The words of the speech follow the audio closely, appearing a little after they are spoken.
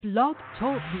Blog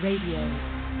Talk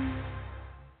Radio.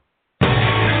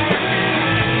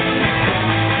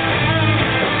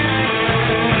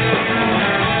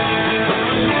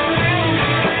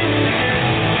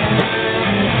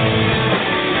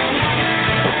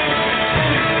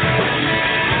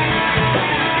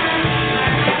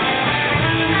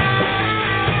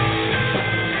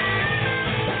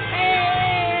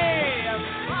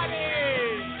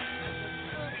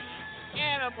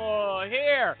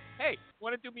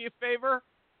 Want to do me a favor?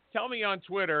 Tell me on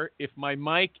Twitter if my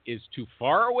mic is too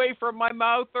far away from my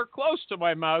mouth or close to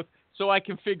my mouth so I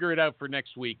can figure it out for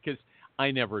next week, because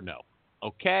I never know.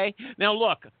 Okay? Now,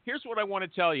 look, here's what I want to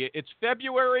tell you. It's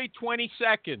February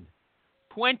 22nd,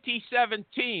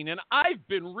 2017, and I've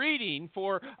been reading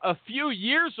for a few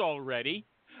years already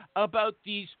about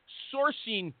these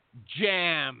sourcing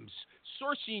jams,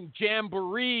 sourcing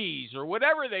jamborees, or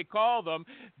whatever they call them.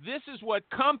 This is what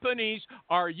companies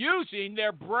are using.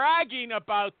 They're bragging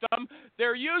about them.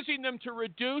 They're using them to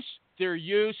reduce their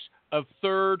use of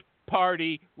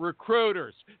third-party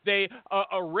recruiters. They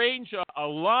arrange a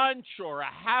lunch or a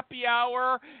happy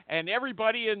hour, and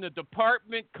everybody in the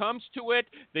department comes to it.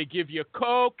 They give you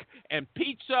Coke and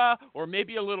pizza or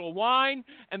maybe a little wine,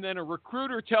 and then a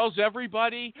recruiter tells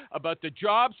everybody about the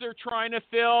jobs they're trying to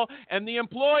fill, and the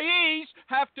employees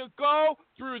have to go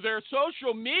through their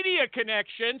social media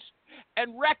connections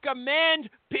and recommend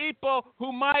people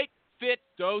who might fit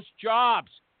those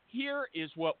jobs. Here is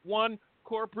what one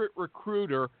corporate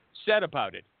recruiter said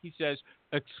about it. He says,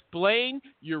 explain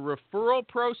your referral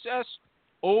process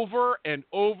over and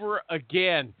over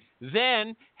again.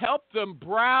 Then help them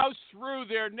browse through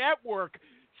their network.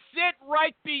 Sit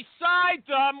right beside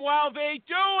them while they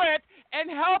do it and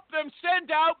help them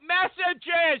send out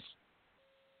messages.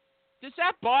 Does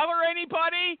that bother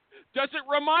anybody? Does it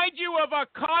remind you of a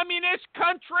communist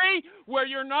country where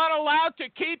you're not allowed to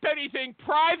keep anything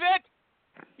private?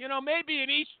 You know, maybe in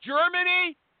East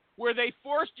Germany, where they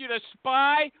forced you to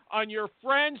spy on your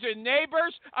friends and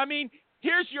neighbors. I mean,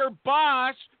 here's your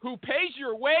boss who pays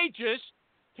your wages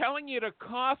telling you to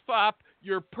cough up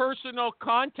your personal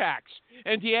contacts.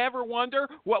 And do you ever wonder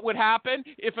what would happen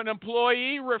if an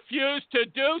employee refused to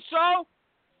do so?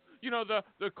 You know,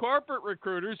 the corporate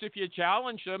recruiters, if you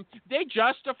challenge them, they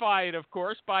justify it, of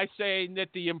course, by saying that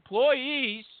the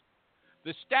employees,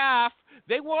 the staff,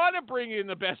 they want to bring in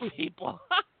the best people.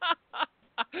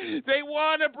 They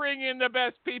want to bring in the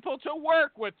best people to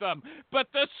work with them. But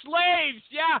the slaves,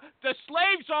 the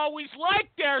slaves always like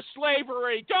their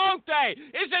slavery, don't they?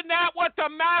 Isn't that what the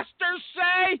masters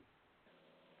say?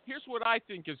 Here's what I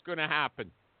think is going to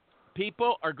happen.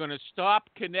 People are going to stop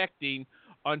connecting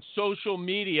on social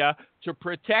media to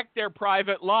protect their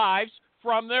private lives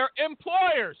from their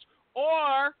employers.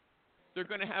 Or they're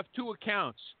going to have two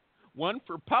accounts, one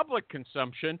for public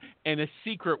consumption and a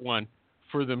secret one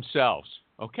for themselves.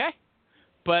 Okay?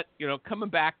 But, you know, coming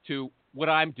back to what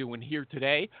I'm doing here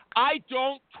today, I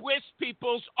don't twist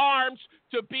people's arms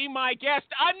to be my guest.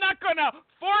 I'm not going to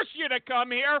force you to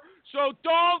come here, so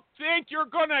don't think you're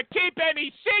going to keep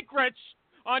any secrets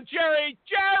on Jerry.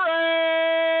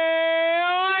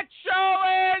 What show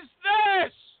is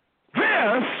this?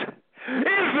 This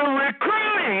is the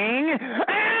Recruiting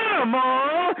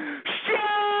Animal Show!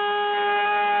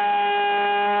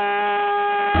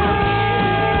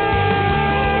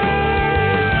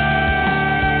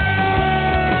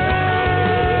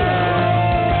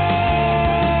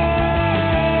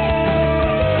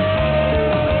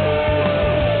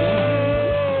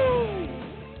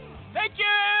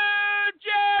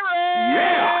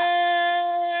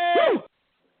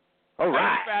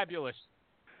 Fabulous.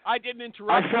 I didn't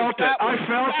interrupt. I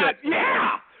felt it.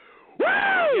 Yeah. Woo!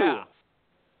 Yeah.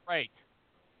 Right.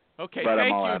 Okay. But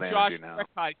thank you, Josh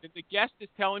Brecheisen. The guest is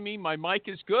telling me my mic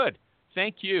is good.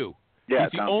 Thank you. Yeah,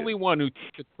 he's the only one who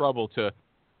took the trouble to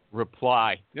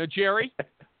reply. Now, Jerry,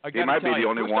 he might be the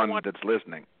only one that's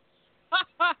listening.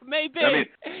 Maybe. I mean,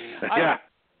 yeah.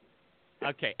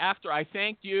 Okay, after I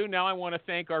thanked you, now I want to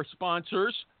thank our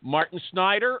sponsors, Martin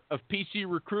Snyder of PC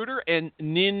Recruiter and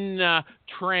Nin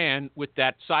Tran with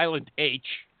that silent H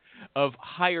of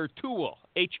Hiretool,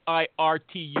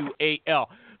 Hirtual.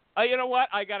 You know what?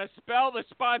 I got to spell the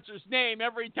sponsor's name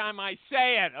every time I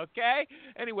say it, okay?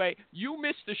 Anyway, you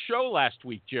missed the show last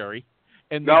week, Jerry.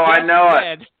 And no, I know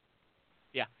it.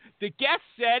 Yeah, the guest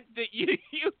said that you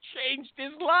changed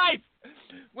his life.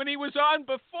 When he was on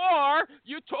before,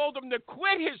 you told him to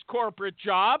quit his corporate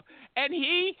job, and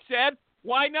he said,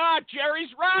 why not? Jerry's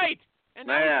right. And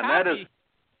man,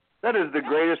 that is the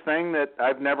greatest thing that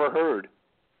I've never heard.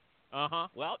 Uh-huh.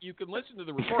 Well, you can listen to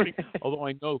the recording, although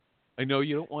I know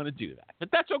you don't want to do that. But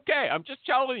that's okay. I'm just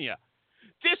telling you.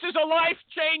 This is a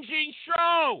life-changing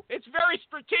show. It's very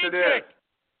strategic. It is.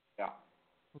 Yeah.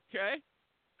 Okay.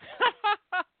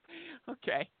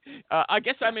 Okay. I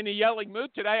guess I'm in a yelling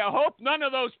mood today. I hope none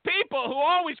of those people who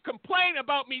always complain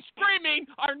about me screaming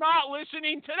are not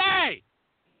listening today.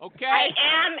 Okay? I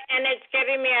am, and it's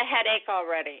giving me a headache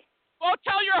already. Well,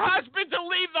 tell your husband to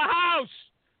leave the house.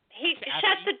 He Kathy.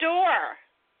 shut the door.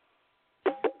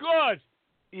 Good.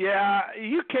 Yeah,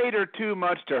 you cater too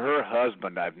much to her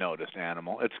husband, I've noticed,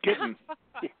 Animal. It's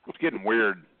getting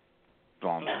weird.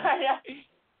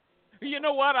 You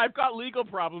know what? I've got legal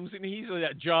problems, and he's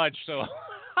a judge, so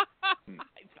I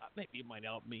thought maybe it might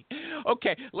help me.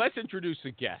 Okay, let's introduce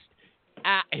the guest.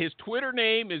 His Twitter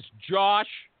name is Josh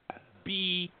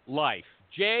B. Life.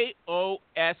 JOSHBLIFE.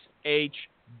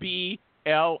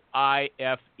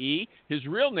 His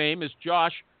real name is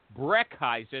Josh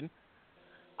Brecheisen.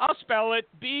 I'll spell it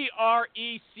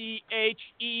Brecheisen.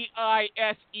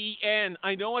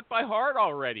 I know it by heart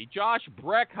already. Josh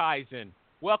Brecheisen.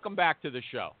 Welcome back to the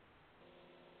show.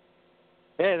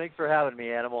 Hey, thanks for having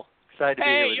me, Animal. Excited to be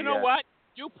here with you know guys. what?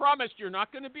 You promised you're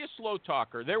not going to be a slow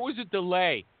talker. There was a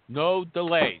delay. No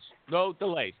delays. No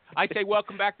delays. I say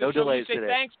welcome back to No the show. delays You say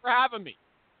today. thanks for having me.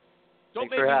 Don't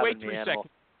Thanks make for me having wait me, 3 Animal.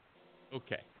 seconds.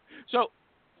 Okay. So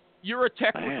you're a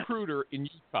tech I am. recruiter in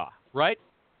Utah, right?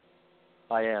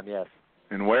 I am, yes.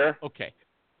 And where? Okay.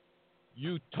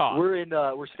 Utah.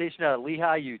 We're stationed out of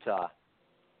Lehigh, Utah.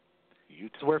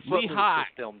 So where Footloose Lehigh. was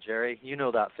filmed, Jerry. You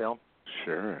know that film.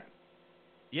 Sure.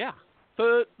 Yeah.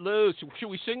 Footloose. Should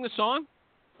we sing the song?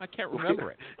 I can't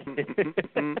remember it.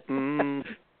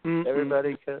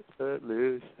 Everybody cut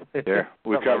Footloose. Yeah,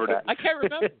 we Something covered like it. I can't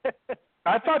remember.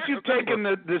 I thought you'd taken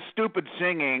the stupid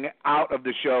singing out of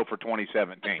the show for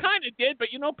 2017. Kind of did, but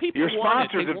people Your want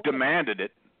sponsors it. have demanded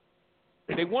it.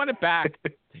 They want it back.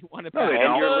 They want it No, back. they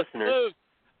don't. And your Footloose. listeners.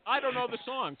 I don't know the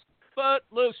songs.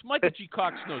 Footloose. Michael G.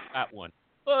 Cox knows that one.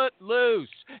 Footloose.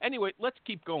 Anyway, let's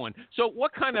keep going. So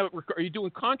what kind of are you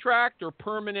doing, contract or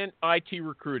permanent IT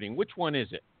recruiting? Which one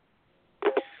is it?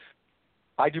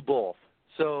 I do both.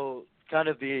 So kind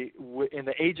of in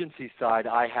the agency side,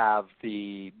 I have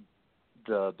the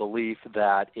belief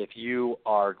that if you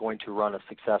are going to run a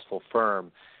successful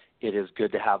firm, it is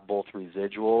good to have both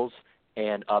residuals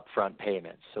and upfront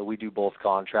payments. So we do both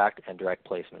contract and direct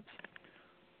placements.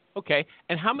 Okay.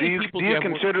 And how many people do you have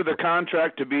consider the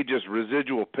contract to be just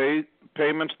residual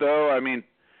payments, though? I mean,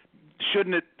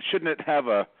 shouldn't it have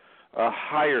a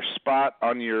higher spot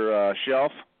on your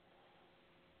shelf?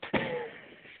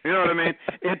 You know what I mean?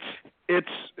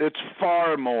 It's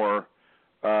far more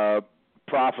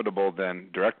profitable than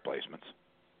direct placements.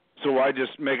 So why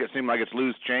just make it seem like it's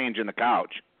loose change in the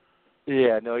couch?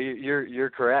 Yeah, no, you're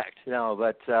correct. No,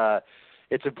 but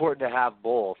it's important to have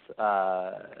both.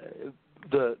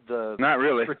 The Not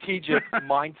really. strategic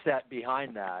mindset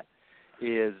behind that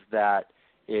is that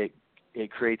it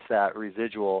creates that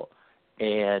residual,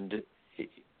 and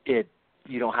it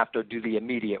you don't have to do the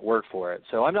immediate work for it.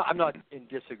 So I'm not in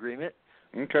disagreement.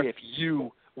 Okay. If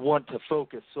you want to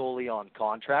focus solely on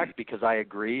contract, because I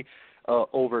agree,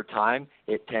 over time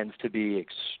it tends to be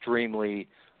extremely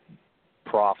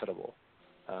profitable.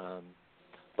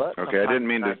 But Okay, I didn't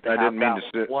mean to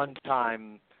sit. One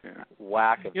time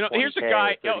whack of here's a 20K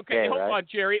guy. or 30K, Okay, hold right? on,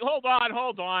 Jerry. Hold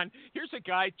on. Here's a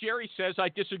guy. Jerry says I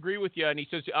disagree with you, and he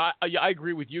says I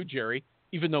agree with you, Jerry,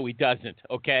 even though he doesn't.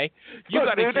 Okay, you Look,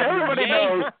 got to. dude, everybody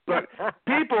knows. But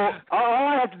people, all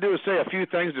I have to do is say a few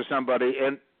things to somebody,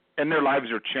 and their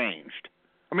lives are changed.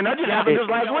 I mean, that just happened just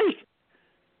last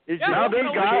week. Now this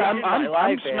guy,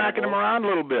 I'm smacking him around a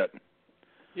little bit.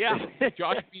 Yeah,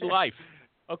 Josh B. Life.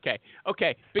 Okay.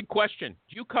 Big question.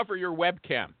 Do you cover your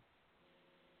webcam?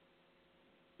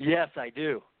 Yes, I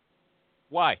do.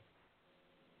 Why?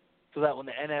 So that when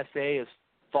the NSA is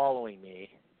following me,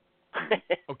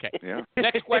 Okay. Yeah.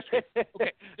 Next question.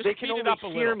 Okay. Just they speed can it only up a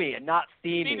hear little. me and not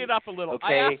see me. Speed it up a little.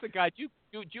 Okay? I asked the guy, do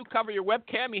you cover your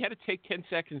webcam? He had to take 10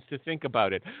 seconds to think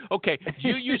about it. Okay. Do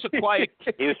you use a quiet?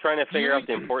 He was trying to figure out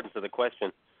the importance of the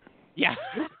question. Yeah.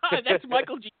 That's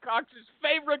Michael G. Cox's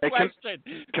favorite Hey, question.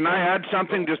 Can I add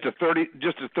something? Just a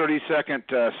 30-second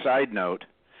side note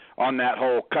on that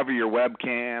whole cover your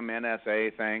webcam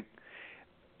NSA thing.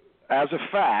 As a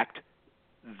fact,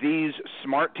 these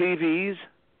smart TVs,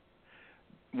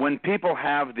 when people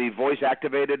have the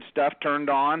voice-activated stuff turned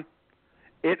on,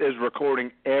 it is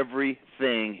recording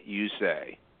everything you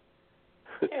say.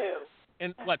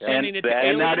 And what? And Sending it to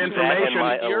and that aliens information- in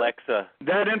my your ear? Alexa.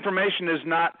 That information is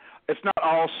not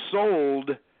all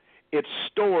sold. It's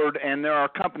stored, and there are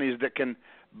companies that can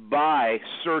buy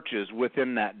searches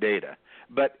within that data.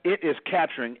 But it is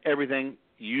capturing everything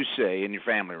you say in your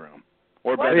family room.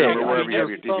 or What bedroom kind or of- wherever you have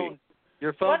your TV.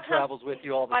 Your phone travels with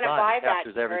you all the Want to time. buy It that,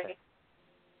 captures everything.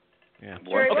 Yeah.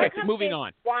 Jerry, Okay, what moving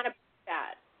on. Want to buy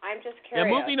that? I'm just Yeah,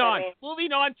 curious. moving on. I mean,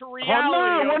 Moving on to Oh,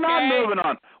 reality. no, we're not okay? moving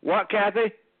on. What,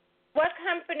 Kathy? what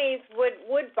companies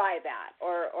would buy that,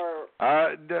 or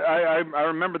I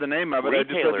remember the name of it. I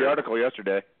just read the Retailer. article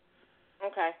yesterday.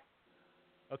 okay?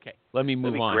 Okay, let me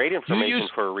move That'd be on. great Do you information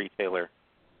use, for a retailer.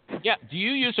 yeah, do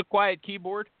you use a quiet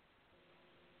keyboard?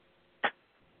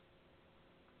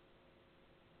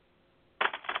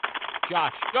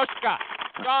 Josh.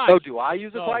 Oh, do I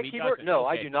use a No, quiet he keyboard? doesn't. No,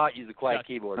 Okay. I do not use a quiet Just-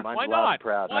 keyboard. Mine's Why loud not? and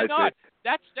proud. Why not?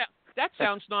 That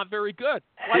sounds not very good.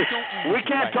 Why don't you? We use a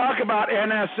can't quiet talk about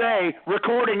NSA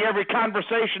recording every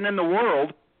conversation in the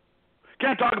world.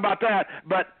 Can't talk about that,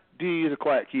 but do you use a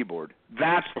quiet keyboard?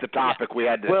 That's the topic we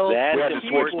had to, Well, we had That's to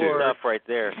switch important to. stuff right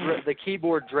there. The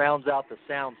keyboard drowns out the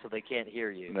sound so they can't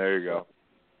hear you. There you go. So,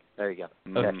 there you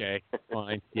go. Okay,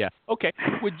 fine. Yeah. Okay.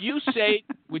 Would you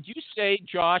say,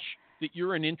 Josh, that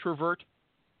you're an introvert?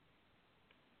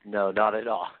 No, not at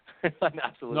all. I'm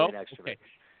absolutely No. an extrovert.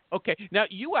 Okay. Now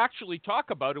you actually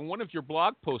talk about in one of your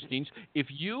blog postings, if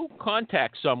you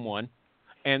contact someone,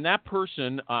 and that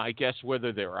person, I guess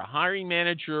whether they're a hiring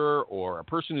manager or a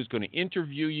person who's going to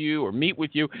interview you or meet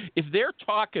with you, if they're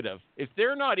talkative, if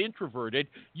they're not introverted,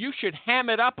 you should ham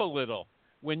it up a little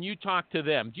when you talk to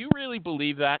them. Do you really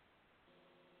believe that?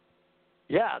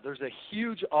 Yeah, there's a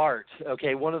huge art.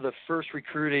 Okay, one of the first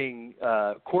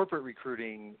corporate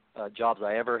recruiting jobs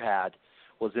I ever had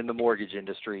was in the mortgage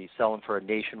industry, selling for a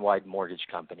nationwide mortgage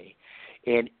company.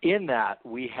 And in that,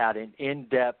 we had an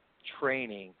in-depth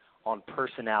training on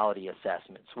personality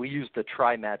assessments. We used the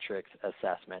Trimetrics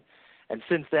assessment. And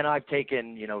since then, I've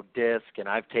taken, DISC, and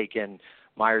I've taken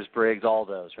Myers-Briggs, all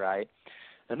those, right?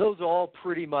 And those all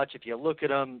pretty much, if you look at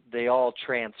them, they all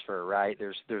transfer, right?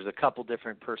 There's a couple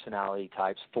different personality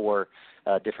types, 4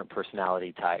 different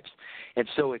personality types. And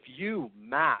so if you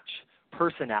match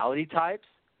personality types,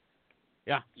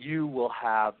 Yeah. you will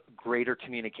have greater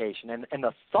communication. And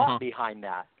the thought behind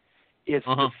that is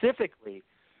specifically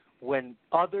when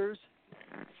others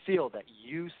feel that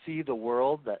you see the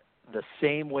world that the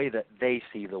same way that they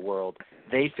see the world,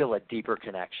 they feel a deeper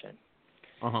connection.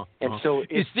 And so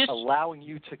it's allowing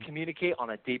you to communicate on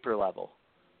a deeper level.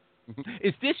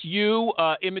 Is this you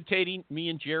imitating me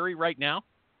and Jerry right now?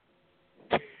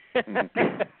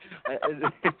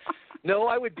 No,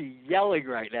 I would be yelling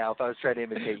right now if I was trying to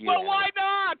imitate you. Well, why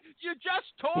not? You just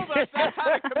told us that's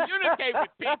how to communicate with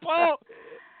people.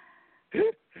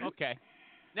 Okay.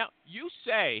 Now, you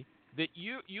say that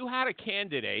you had a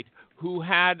candidate who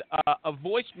had a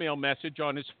voicemail message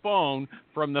on his phone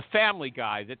from the Family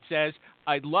Guy that says,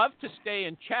 "I'd love to stay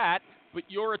and chat, but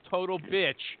you're a total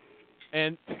bitch."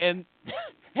 And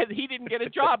he didn't get a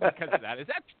job because of that. Is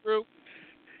that true?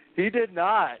 He did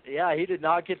not. Yeah, he did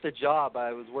not get the job.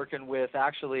 I was working with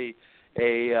actually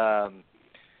an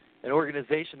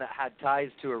organization that had ties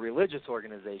to a religious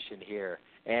organization here,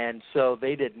 and so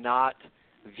they did not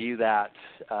view that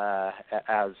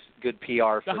as good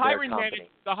PR for their company.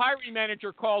 The hiring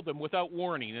manager called him without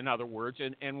warning, in other words,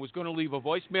 and was going to leave a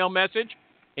voicemail message,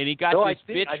 and he got this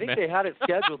bitch. I think they had it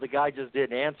scheduled. The guy just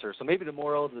didn't answer. So maybe the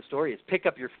moral of the story is pick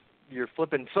up your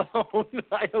flipping phone.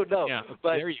 I don't know. Yeah,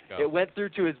 but there you go. It went through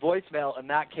to his voicemail, and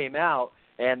that came out,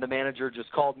 and the manager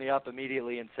just called me up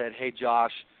immediately and said, "Hey,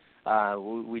 Josh,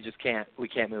 we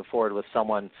can't move forward with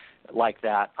someone like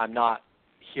that. I'm not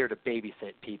here to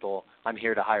babysit people. I'm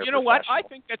here to hire. You know what? I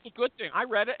think that's a good thing. I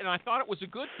read it and I thought it was a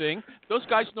good thing. Those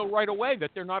guys know right away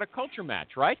that they're not a culture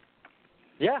match, right?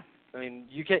 Yeah, I mean,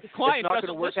 you can't. It's client not going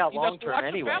to work out long term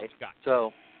anyway.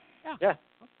 So, yeah.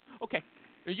 Okay.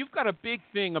 Now, you've got a big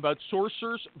thing about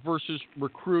sourcers versus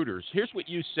recruiters. Here's what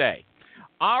you say: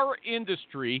 our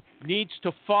industry needs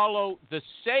to follow the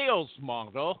sales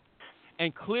model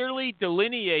and clearly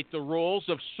delineate the roles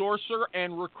of sourcer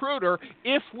and recruiter.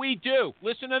 If we do,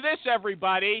 listen to this,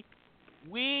 everybody,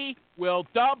 we will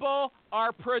double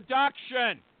our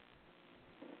production.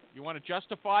 You want to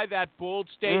justify that bold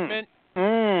statement?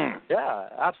 Yeah,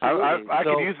 absolutely. I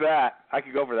could use that. I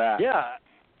could go for that. Yeah.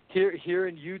 Here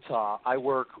in Utah, I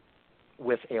work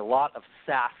with a lot of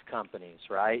SaaS companies,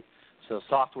 right? So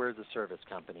software as a service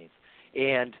companies.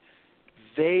 And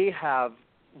they have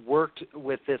worked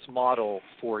with this model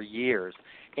for years,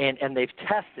 and they've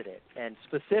tested it. And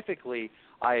specifically,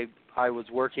 I was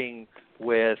working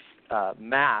with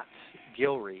Matt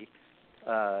Gilry,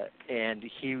 and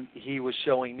he was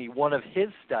showing me one of his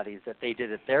studies that they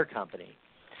did at their company.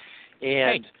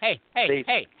 And hey!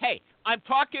 I'm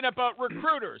talking about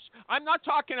recruiters. I'm not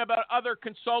talking about other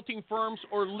consulting firms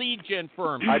or lead gen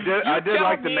firms. I did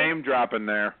like the name drop in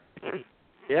there.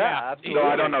 Yeah, absolutely. So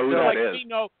I don't know who that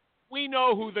is. We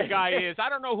know who the guy is. I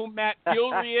don't know who Matt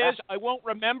Gilry is. I won't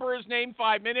remember his name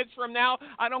 5 minutes from now.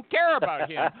 I don't care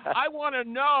about him. I want to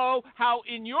know how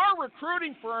in your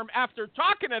recruiting firm, after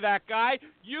talking to that guy,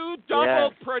 you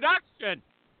doubled production.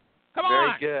 Come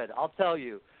on. Very good. I'll tell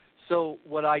you. So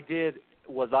what I did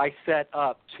was I set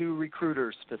up 2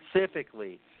 recruiters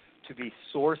specifically to be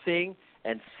sourcing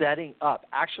and setting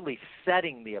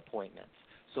the appointments.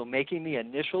 So making the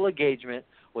initial engagement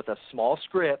with a small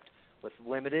script with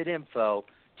limited info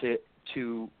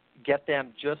to get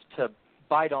them just to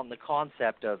bite on the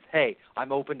concept of, hey,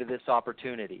 I'm open to this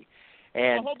opportunity.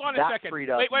 And hold on that a second. freed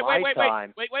up my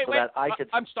time so that I could...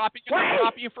 I'm stopping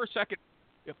you for a second.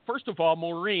 First of all,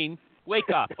 Maureen, wake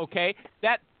up, okay?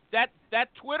 That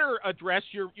Twitter address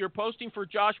you're posting for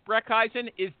Josh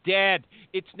Brecheisen is dead.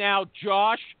 It's now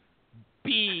Josh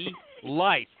B.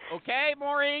 Life. Okay,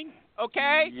 Maureen?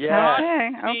 Okay? Yeah.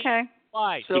 Okay.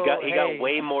 Life. So, he got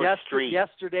way more street.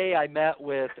 Yesterday I met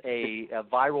with a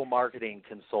viral marketing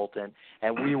consultant,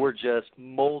 and we were just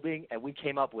molding, and we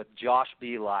came up with Josh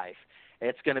B. Life.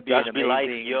 It's going to be Josh an B.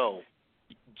 amazing... Life, yo.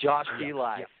 Josh B.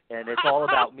 Life. And it's all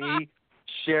about me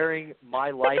sharing my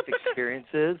life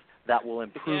experiences that will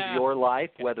improve your life,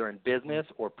 whether in business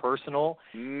or personal.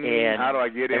 And how do I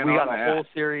get in we got on a that? whole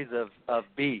series of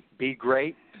be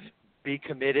great, be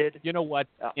committed. You know what?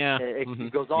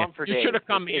 It goes on for days. You should have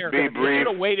come here. Be You brief.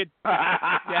 should have waited.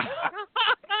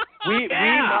 We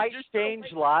might change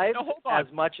lives as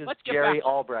much as Jerry back.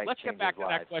 Albright Let's get back to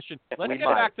lives. that question. Let's get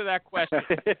back to that question.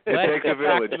 Let's takes get a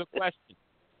back village. to the question.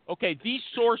 Okay, these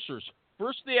sourcers,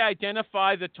 first they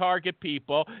identify the target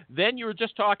people. Then you were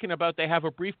just talking about they have a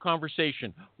brief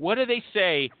conversation. What do they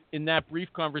say in that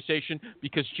brief conversation?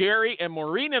 Because Jerry and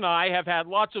Maureen and I have had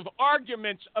lots of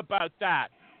arguments about that.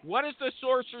 What does the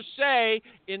sourcer say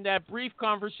in that brief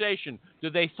conversation? Do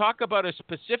they talk about a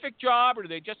specific job, or do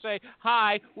they just say,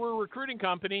 hi, we're a recruiting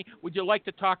company. Would you like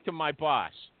to talk to my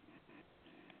boss?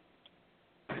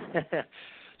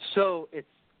 So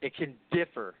it can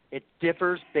differ. It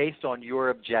differs based on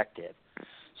your objective.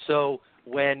 So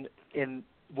when we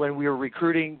were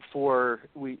recruiting for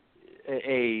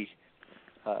a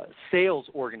sales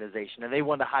organization, and they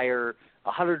wanted to hire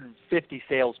 150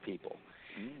 salespeople,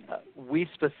 we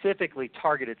specifically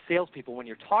targeted salespeople. When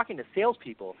you're talking to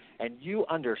salespeople and you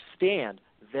understand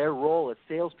their role as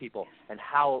salespeople and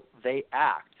how they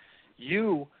act,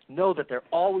 you know that they're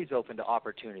always open to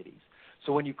opportunities.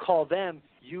 So when you call them,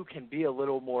 you can be a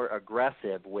little more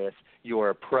aggressive with your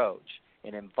approach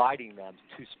in inviting them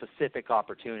to specific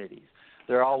opportunities.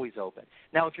 They're always open.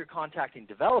 Now, if you're contacting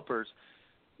developers,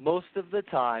 most of the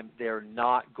time they're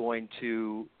not going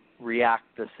to react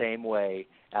the same way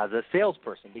as a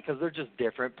salesperson because they're just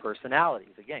different personalities.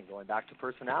 Again, going back to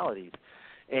personalities.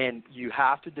 And you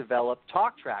have to develop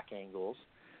talk track angles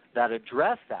that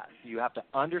address that. You have to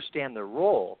understand their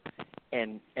role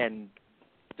and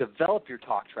develop your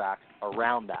talk track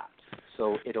around that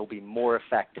so it'll be more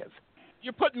effective.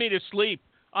 You're putting me to sleep.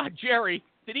 Jerry,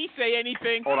 did he say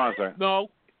anything? Hold on a second. No.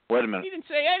 Wait a minute. He didn't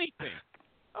say anything.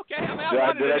 Okay.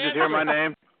 I mean, Did I just hear my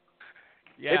name?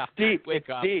 Yeah. It's deep. Wake it's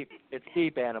up. deep. It's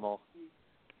deep, Animal.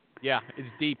 Yeah, it's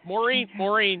deep. Maureen.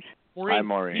 Hi,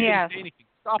 Maureen. He Yes. didn't say anything.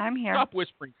 Stop, I'm here. Stop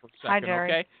whispering for a second, Hi,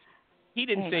 Jerry. okay? He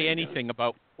didn't say anything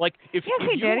about, like, if Yes, if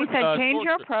he you did. He would, said change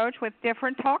your source approach with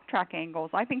different talk track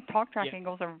angles. I think talk track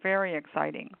angles are very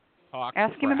exciting. talk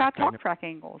Ask him track, about I know. talk track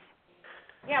angles.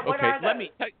 Yeah, what Okay, are those? let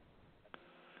me tell you.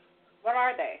 What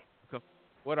are they?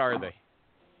 What are they?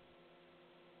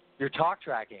 Your talk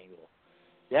track angle.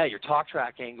 Yeah, your talk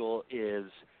track angle is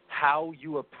how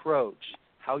you approach,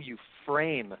 how you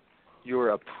frame your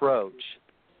approach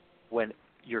when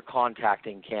you're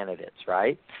contacting candidates,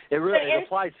 right? It really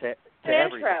applies to An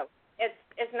everything. intro.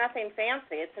 It's nothing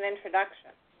fancy. It's an introduction,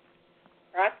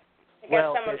 right?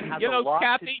 Well, it has You a know, lot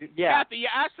Kathy, to do. Yeah. Kathy, you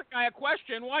ask the guy a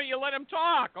question. Why don't you let him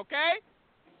talk, okay?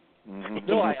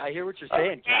 No, I hear what you're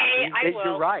saying, Okay, Kathy. I will.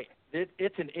 You're right.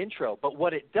 It's an intro, but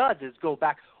what it does is go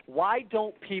back. Why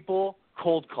don't people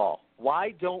cold call?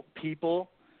 Why don't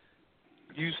people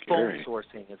use phone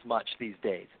sourcing as much these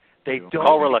days? They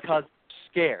don't because they're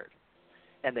scared,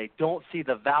 and they don't see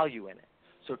the value in it.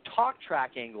 So talk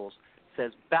track angles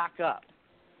says back up.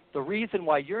 The reason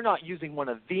why you're not using one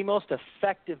of the most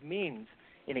effective means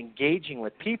in engaging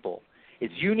with people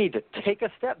is you need to take a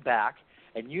step back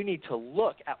and you need to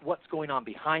look at what's going on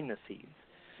behind the scenes.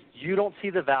 You don't see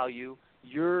the value.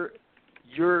 You're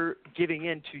giving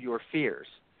in to your fears.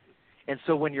 And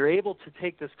so when you're able to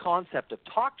take this concept of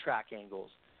talk track angles,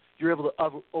 you're able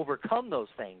to overcome those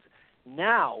things.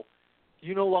 Now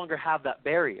you no longer have that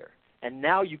barrier, and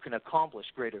now you can accomplish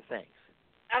greater things.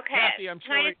 Okay. Kathy, I'm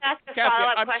Can I sorry. just ask a Kathy,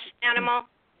 follow-up question, Animal?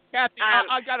 Kathy,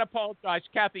 I got to apologize.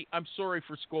 Kathy, I'm sorry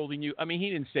for scolding you. I mean, he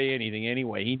didn't say anything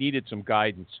anyway. He needed some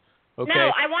guidance. Okay?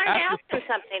 No, I wanted to ask him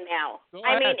something now. Go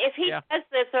I mean, ahead. if he does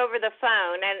this over the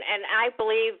phone, and I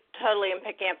believe totally in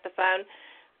picking up the phone,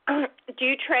 do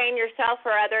you train yourself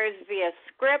or others via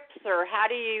scripts, or how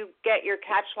do you get your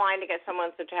catch line to get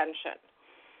someone's attention?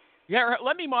 Yeah,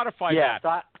 let me modify yes,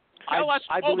 that. I hold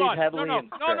believe on. heavily in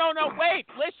scripts. No, wait.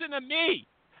 Listen to me.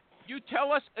 You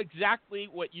tell us exactly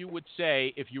what you would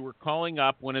say if you were calling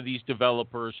up one of these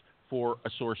developers for a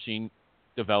sourcing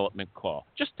development call.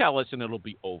 Just tell us and it'll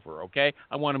be over, okay?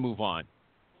 I want to move on.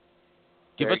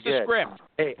 Give Very us the good. script.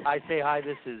 Hey, I say hi.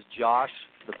 This is Josh,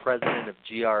 the president of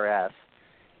GRS,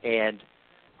 and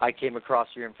I came across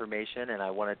your information and I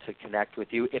wanted to connect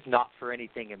with you, if not for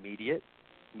anything immediate,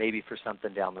 maybe for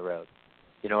something down the road.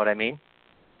 You know what I mean?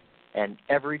 And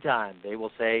every time they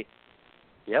will say,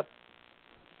 yep.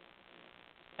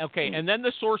 Okay, and then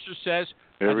the sourcer says,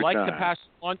 I'd like to pass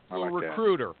on to a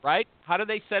recruiter, right? How do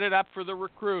they set it up for the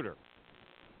recruiter?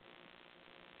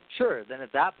 Sure. Then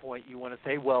at that point, you want to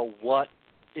say, well, what,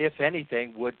 if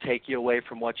anything, would take you away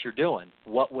from what you're doing?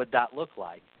 What would that look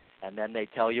like? And then they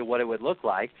tell you what it would look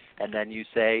like, and then you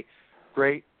say,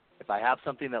 great, if I have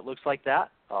something that looks like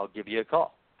that, I'll give you a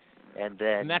call. And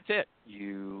then that's it.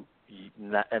 And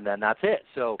then that's it.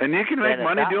 So. And you can make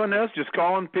money doing this, just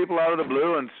calling people out of the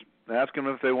blue and ask them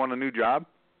if they want a new job?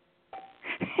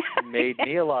 Made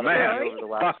me a lot of money over the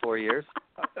last 4 years.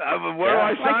 Where do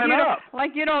I sign up?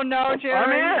 Like you don't know, Jerry.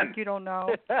 I'm in. Like you don't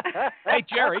know. Hey,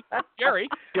 Jerry. I'm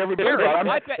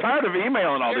tired of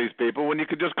emailing all these people when you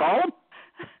could just call them.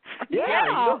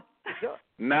 Yeah.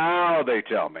 Now they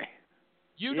tell me.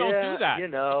 You don't do that. You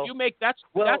know. You make that's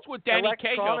what Danny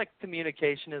Cahill. Electronic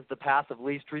communication is the path of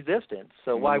least resistance.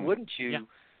 So why wouldn't you? Yeah.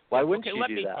 Why wouldn't you let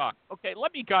do me that? Talk. Okay,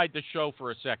 let me guide the show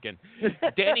for a second.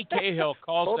 Danny Cahill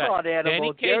calls Hold that. on,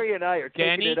 Animal. Jerry and I are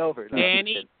taking it over. No,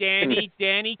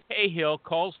 Danny Cahill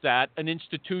calls that an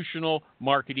institutional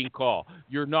marketing call.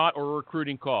 You're not, or a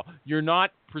recruiting call. You're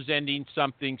not presenting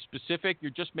something specific.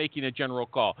 You're just making a general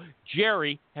call.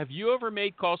 Jerry, have you ever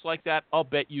made calls like that? I'll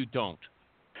bet you don't.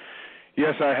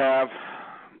 Yes, I have.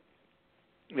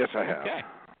 Okay.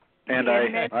 And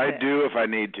I do if I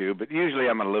need to, but usually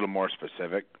I'm a little more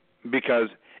specific because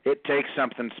it takes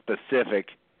something specific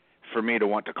for me to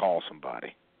want to call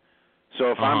somebody.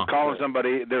 So if I'm calling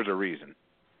somebody, there's a reason.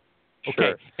 Okay,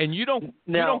 sure. And you don't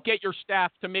get your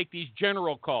staff to make these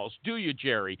general calls, do you,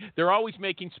 Jerry? They're always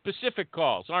making specific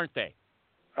calls, aren't they?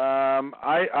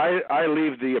 I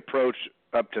leave the approach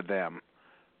up to them.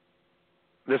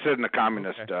 This isn't a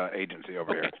communist agency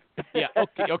over here. Yeah,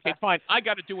 okay, fine. I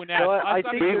got to do an ad. So I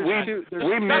think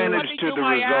we manage to the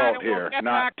result here,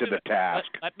 not to the task.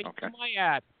 Let me do my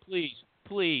ad, please.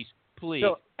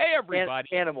 So, hey, everybody.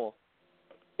 Animal.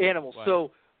 What?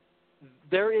 So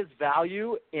there is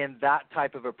value in that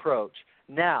type of approach.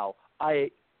 Now,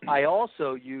 I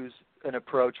also use an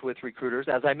approach with recruiters,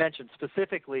 as I mentioned,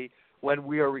 specifically when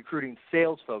we are recruiting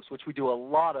sales folks, which we do a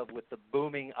lot of with the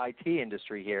booming IT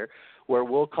industry here, where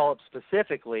we'll call up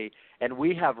specifically and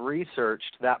we have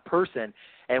researched that person.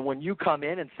 And when you come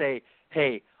in and say,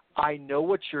 hey, I know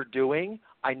what you're doing,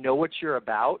 I know what you're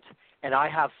about, and I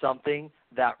have something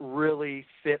that really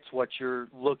fits what you're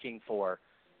looking for,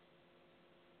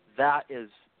 that is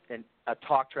a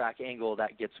talk track angle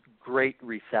that gets great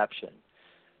reception.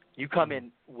 You come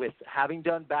in with having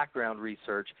done background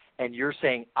research, and you're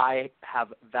saying, I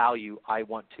have value I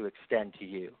want to extend to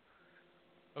you.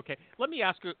 Okay, let me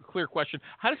ask a clear question.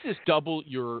 How does this double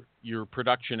your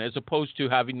production as opposed to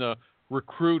having the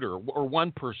recruiter or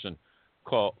one person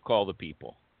call the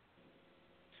people?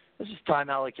 This is time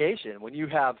allocation. When you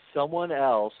have someone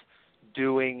else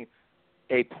doing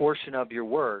a portion of your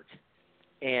work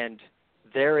and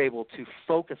they're able to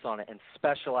focus on it and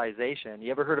specialization.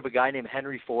 You ever heard of a guy named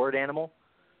Henry Ford, Animal?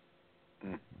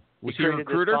 Was he he a created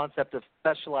recruiter? This concept of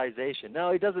specialization.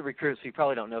 No, he doesn't recruit, so you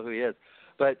probably don't know who he is.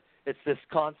 But it's this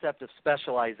concept of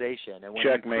specialization. And when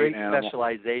you create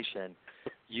specialization,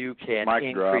 you can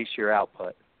increase your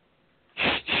output.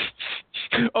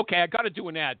 Okay, I got to do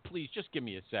an ad. Please, just give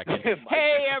me a second.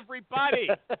 Hey, everybody.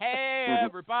 Hey,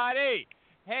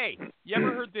 you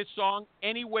ever heard this song,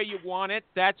 Any Way You Want It,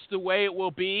 That's the Way It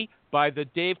Will Be, by the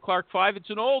Dave Clark 5?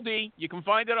 It's an oldie. You can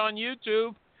find it on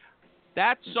YouTube.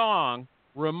 That song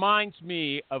reminds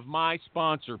me of my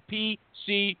sponsor,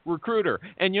 PC Recruiter.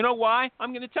 And you know why?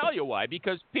 I'm going to tell you why.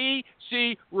 Because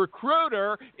PC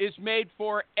Recruiter is made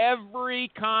for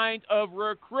every kind of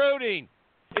recruiting.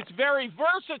 It's very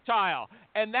versatile,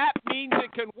 and that means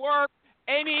it can work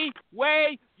any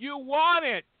way you want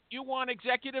it. You want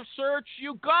executive search?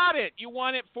 You got it. You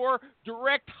want it for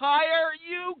direct hire?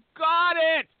 You got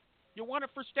it. You want it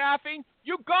for staffing?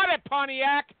 You got it,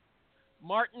 Pontiac.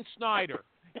 Martin Snyder.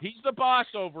 He's the boss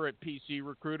over at PC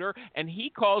Recruiter, and he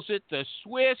calls it the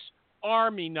Swiss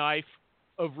Army knife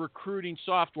of recruiting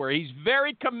software. He's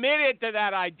very committed to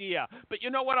that idea. But you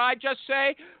know what I just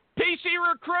say? PC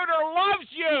Recruiter loves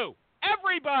you.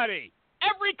 Everybody.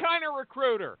 Every kind of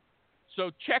recruiter.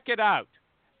 So check it out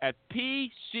at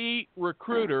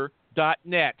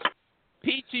pcrecruiter.net.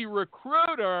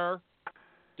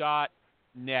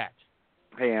 pcrecruiter.net.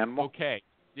 Hey, Animal. Okay.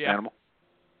 Yeah. Animal.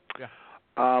 Yeah.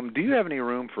 Do you have any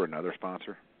room for another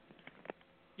sponsor?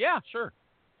 Yeah, sure.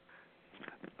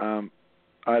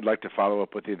 I'd like to follow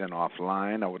up with you then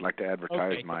offline. I would like to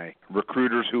advertise my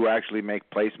Recruiters Who Actually Make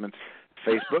Placements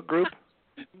Facebook group.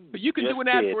 But you can do an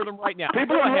ad for them right now.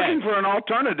 People are looking for an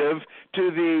alternative to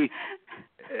the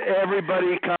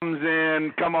everybody comes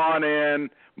in, come on in,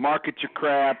 market your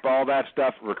crap, all that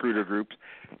stuff, recruiter groups,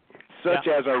 such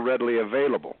as are readily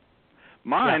available.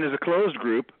 Mine is a closed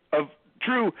group of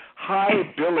true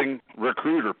high-billing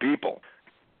recruiter people.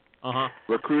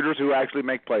 Recruiters who actually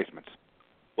make placements.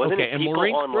 Wasn't it people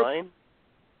online?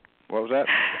 What was that?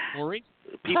 Maureen?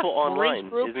 People online.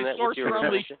 Group Isn't that what you're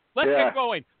saying? Let's get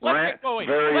going. Let's get going.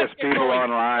 Various people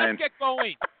online. Let's get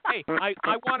going. Hey,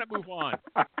 I want to move on.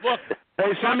 Look.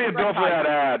 Hey, send me a bill for that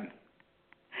ad.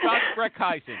 Josh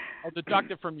Brecheisen. I'll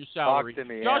deduct it from your salary. Talk to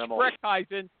me, Josh animal.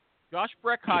 Josh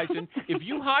Brecheisen, if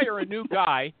you hire a new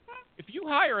guy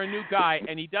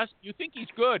and you think he's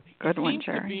good, he seems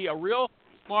to be a real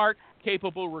smart,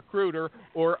 capable recruiter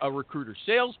or a recruiter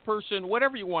salesperson,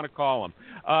 whatever you want to call him.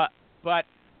 But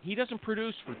he doesn't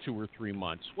produce for 2 or 3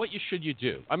 months. What should you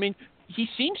do? I mean, he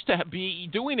seems to be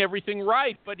doing everything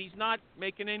right, but he's not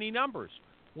making any numbers.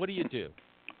 What do you do?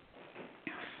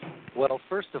 Well,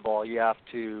 first of all, you have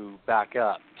to back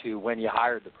up to when you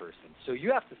hired the person. So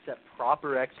you have to set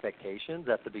proper expectations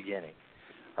at the beginning.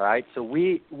 All right? So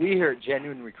we here at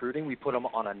Genuine Recruiting, we put them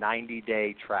on a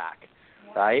 90-day track,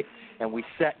 right? And we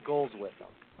set goals with them.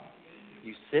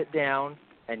 You sit down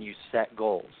and you set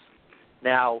goals.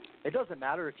 Now, it doesn't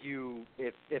matter if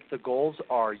the goals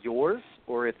are yours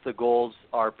or if the goals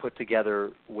are put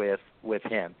together with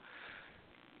him.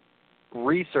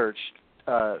 Research,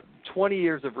 20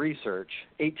 years of research,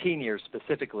 18 years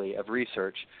specifically of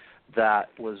research that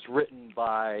was written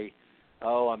by,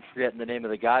 I'm forgetting the name of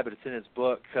the guy, but it's in his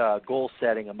book, Goal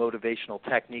Setting, a Motivational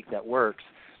Technique That Works.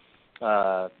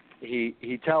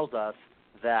 He tells us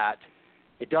that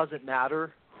it doesn't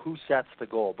matter who sets the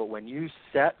goal, but when you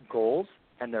set goals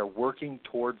and they're working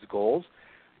towards goals,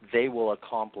 they will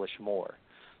accomplish more.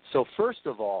 So first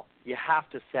of all, you have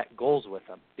to set goals with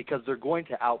them because they're going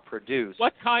to outproduce.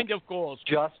 What kind of goals?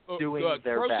 Just doing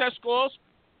their best.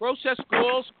 Process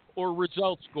goals, or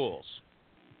results goals?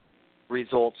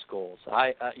 Results goals.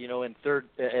 In third,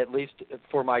 at least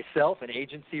for myself in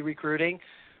agency recruiting,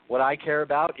 what I care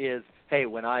about is, hey,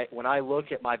 when I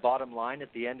look at my bottom line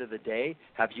at the end of the day,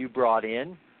 have you brought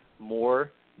in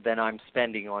more than I'm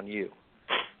spending on you?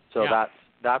 So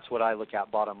that's what I look at,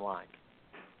 bottom line.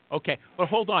 Okay, but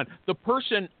hold on. The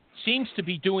person seems to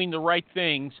be doing the right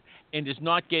things and is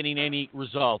not getting any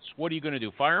results. What are you going to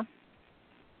do? Fire him?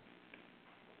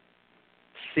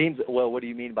 What do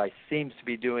you mean by seems to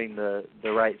be doing the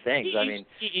right things?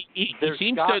 He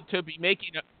seems to be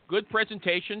making good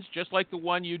presentations, just like the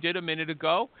one you did a minute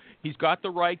ago. He's got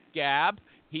the right gab.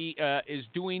 He is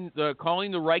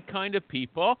calling the right kind of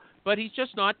people, but he's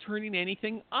just not turning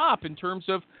anything up in terms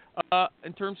of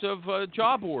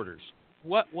job orders.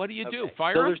 What do you do?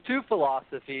 Fire him? So there's 2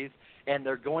 philosophies, and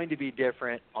they're going to be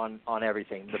different on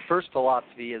everything. The first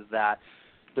philosophy is that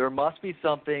there must be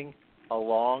something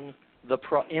along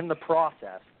in the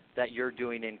process that you're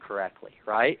doing incorrectly,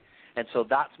 right? And so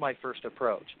that's my first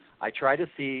approach. I try to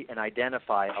see and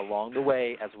identify along the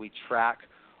way as we track,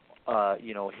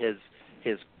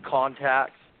 his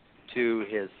contacts to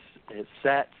his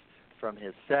sets, from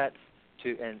his sets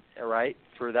to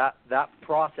for that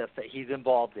process that he's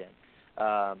involved in.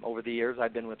 Over the years,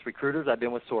 I've been with recruiters, I've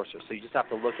been with sourcers. So you just have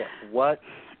to look at what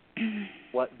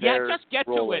their just get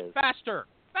role to it is.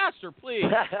 Faster, please.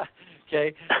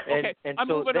 Okay. And I'm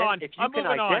so moving then on. if you can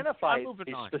identify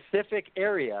a specific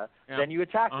area, then you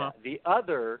attack that. The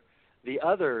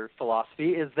other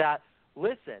philosophy is that,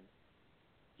 listen,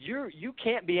 you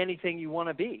can't be anything you want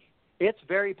to be. It's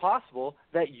very possible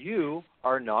that you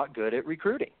are not good at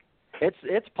recruiting.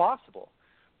 It's possible,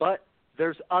 but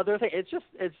there's other things.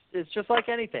 It's just like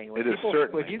anything. When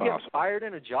if you get fired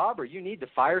in a job or you need to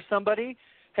fire somebody,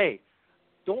 hey,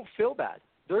 don't feel bad.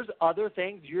 There's other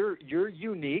things. You're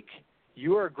unique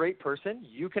you are a great person.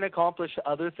 You can accomplish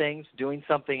other things doing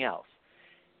something else.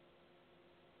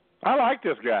 I like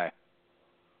this guy.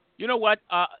 You know what?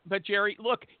 But Jerry,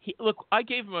 look, I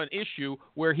gave him an issue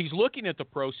where he's looking at the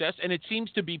process, and it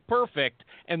seems to be perfect,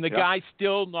 and the guy's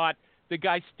still not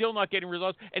getting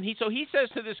results. And he says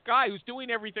to this guy who's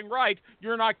doing everything right,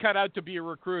 "You're not cut out to be a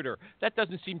recruiter." That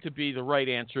doesn't seem to be the right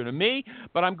answer to me.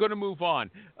 But I'm going to move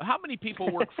on. How many people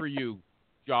work for you,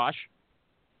 Josh?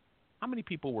 How many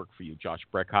people work for you, Josh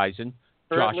Brecheisen?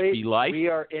 Josh B. Life? We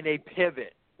are in a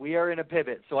pivot.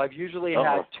 So I've usually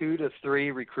had 2 to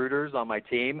 3 recruiters on my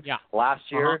team. Yeah. Last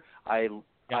year, I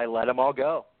let them all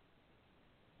go.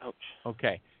 Ouch.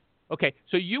 Okay.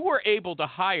 So you were able to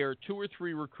hire 2 or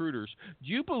 3 recruiters. Do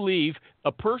you believe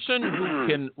a person who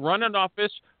can run an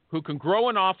office, who can grow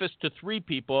an office to 3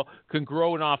 people, can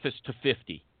grow an office to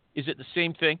 50? Is it the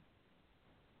same thing?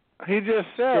 He just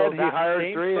said he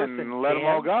hired 3 and let them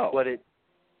all go.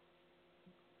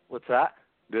 What's that?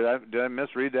 Did I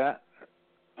misread that?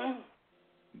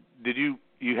 Did you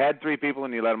had 3 people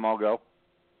and you let them all go?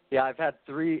 Yeah, I've had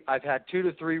 2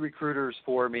 to 3 recruiters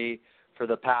for me for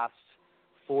the past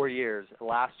 4 years.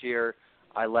 Last year,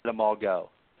 I let them all go.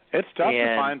 It's tough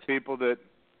to find people that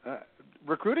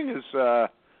recruiting is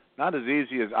not as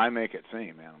easy as I make it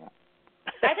seem, Animal.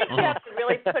 I think you have to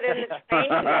really put in the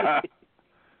training.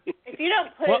 If you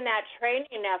don't put in that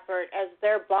training effort as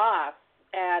their boss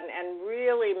and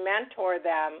really mentor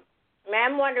them,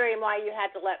 I'm wondering why you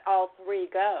had to let all 3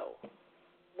 go.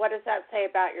 What does that say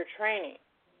about your training?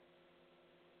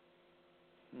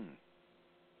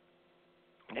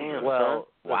 Damn, well,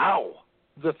 son. wow.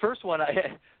 The first one,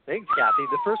 thanks, Kathy.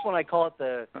 The first one I call it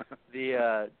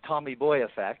the Tommy Boy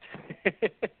effect,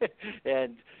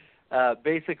 and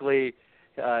basically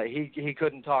he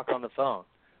couldn't talk on the phone,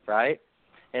 right?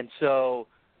 And so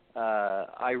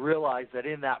I realized that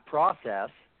in that process,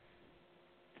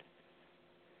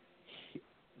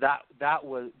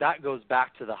 that goes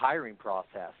back to the hiring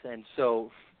process. And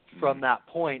so from that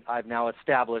point, I've now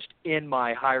established in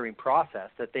my hiring process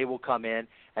that they will come in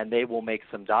and they will make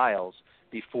some dials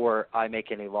before I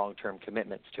make any long-term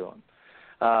commitments to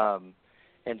them.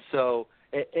 And so,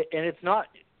 and it's not.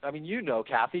 I mean,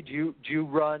 Kathy, do you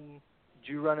run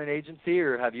an agency,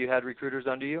 or have you had recruiters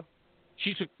under you?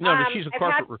 She's a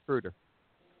corporate recruiter.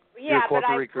 Yeah, You're a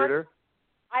corporate recruiter?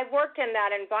 I worked in that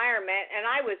environment, and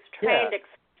I was trained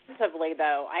extensively,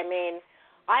 though. I mean,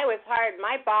 I was hired.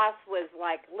 My boss was,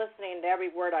 like, listening to every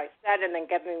word I said and then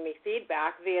giving me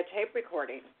feedback via tape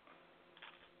recording.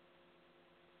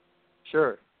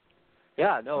 Sure.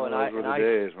 Yeah, no, and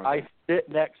I sit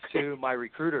next to my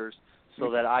recruiters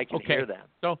so that I can hear them.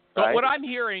 So right? what I'm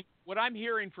hearing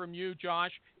from you,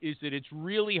 Josh, is that it's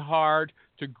really hard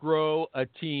to grow a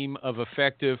team of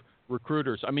effective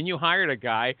recruiters. I mean, you hired a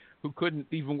guy who couldn't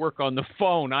even work on the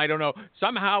phone. I don't know.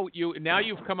 Somehow you've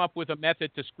come up with a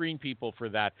method to screen people for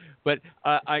that. But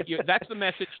that's the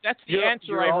message. That's the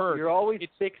answer I heard. You're always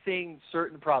fixing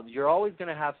certain problems. You're always going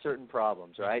to have certain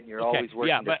problems, right? And you're always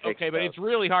working to fix those. But it's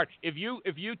really hard. If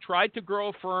you tried to grow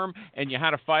a firm and you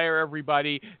had to fire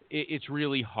everybody, it's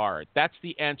really hard. That's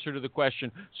the answer to the question.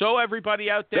 So everybody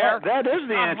out there, that is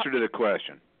the answer to the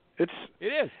question. It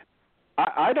is.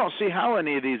 I don't see how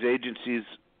any of these agencies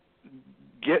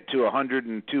get to 100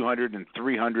 and 200 and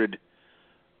 300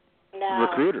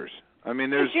 recruiters. I mean,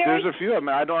 there's a few of them.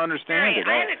 I don't understand it.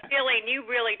 I have a feeling you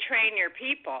really train your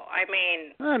people. I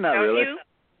mean, not really. You?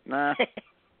 Nah.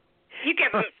 You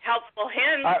give them helpful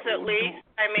hints at least.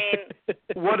 I mean,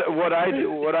 what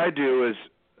I do is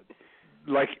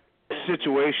like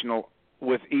situational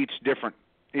with each different.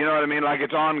 You know what I mean? Like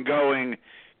it's ongoing,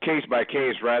 case by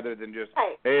case, rather than just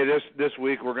hey, this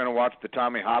week we're going to watch the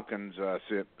Tommy Hopkins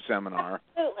seminar.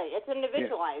 Absolutely, it's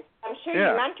individualized. I'm sure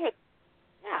you mentor.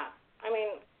 Yeah, I mean,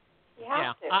 you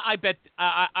have to. I bet.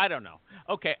 I don't know.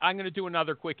 Okay, I'm going to do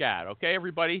another quick ad. Okay,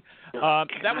 everybody. That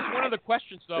was one of the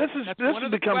questions, though. This has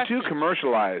become too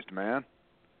commercialized, man.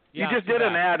 Yeah, you just did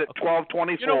an ad at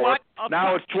 12:24. You know what?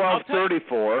 Now it's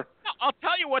 12:34. I'll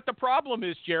tell you what the problem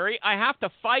is, Jerry. I have to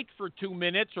fight for 2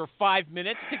 minutes or 5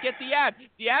 minutes to get the ad.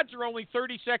 The ads are only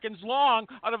 30 seconds long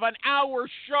out of an hour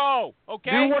show.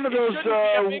 Okay, do one of those.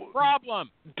 Shouldn't be a big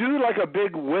problem. Do like a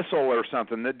big whistle or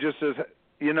something that just says,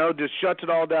 just shuts it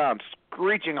all down,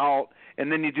 screeching halt,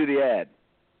 and then you do the ad.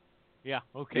 Yeah.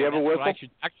 Okay. Do you have a whistle?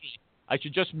 I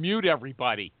should just mute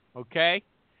everybody. Okay.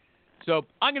 So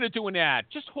I'm going to do an ad.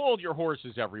 Just hold your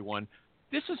horses, everyone.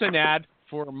 This is an ad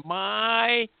for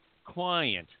my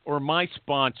client, or my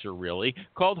sponsor, really,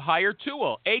 called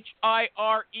Hiretual. Hiretual.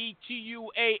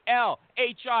 Hiretual.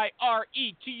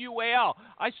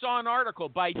 I saw an article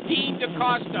by Dean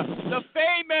DaCosta, the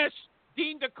famous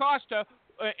Dean DaCosta,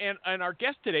 and our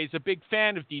guest today is a big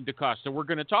fan of Dean DaCosta. We're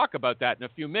going to talk about that in a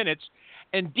few minutes.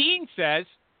 And Dean says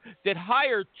that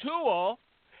Hire Tool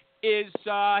is,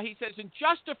 he says, in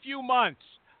just a few months,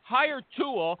 Hire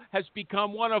Tool has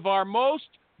become one of our most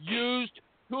used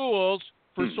tools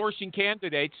for sourcing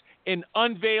candidates in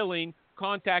unveiling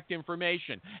contact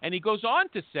information. And he goes on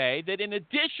to say that in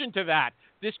addition to that,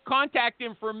 this contact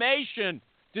information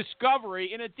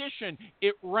discovery, in addition,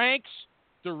 it ranks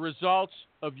the results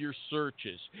of your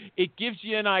searches. It gives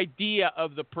you an idea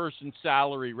of the person's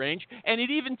salary range, and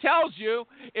it even tells you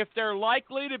if they're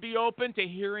likely to be open to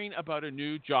hearing about a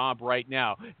new job right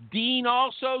now. Dean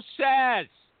also says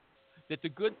that the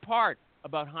good part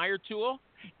about Hire Tool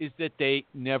is that they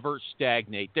never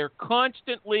stagnate. They're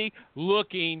constantly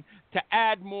looking to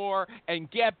add more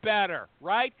and get better,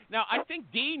 right? Now, I think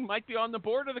Dean might be on the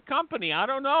board of the company. I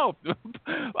don't know.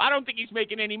 I don't think he's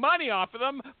making any money off of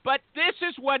them, but this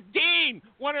is what Dean,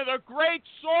 one of the great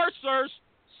sourcers,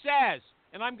 says.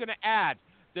 And I'm going to add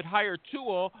that Hire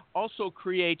Tool also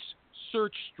creates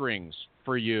search strings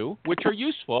for you, which are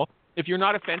useful if you're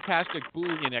not a fantastic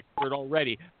Boolean expert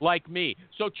already, like me.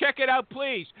 So check it out,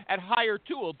 please, at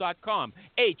HireTool.com.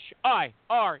 HireTual.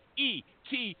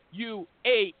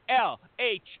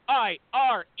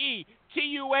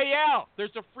 HireTual.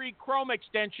 There's a free Chrome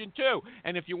extension, too.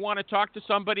 And if you want to talk to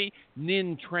somebody,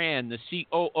 Nin Tran, the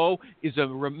COO, is a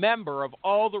member of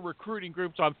all the recruiting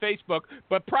groups on Facebook,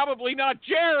 but probably not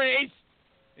Jerry's.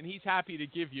 And he's happy to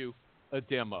give you a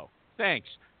demo. Thanks.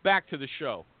 Back to the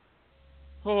show.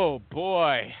 Oh,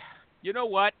 boy. You know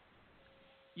what?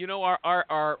 You know,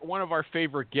 our one of our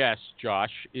favorite guests,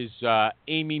 Josh, is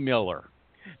Amy Miller.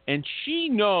 And she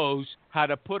knows how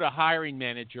to put a hiring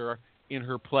manager in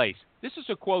her place. This is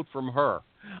a quote from her.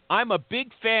 I'm a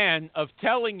big fan of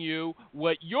telling you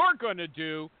what you're going to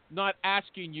do, not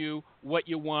asking you what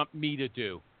you want me to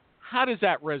do. How does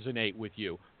that resonate with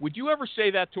you? Would you ever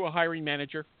say that to a hiring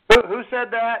manager? Who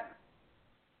said that?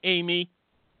 Amy.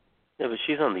 Yeah, but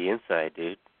she's on the inside,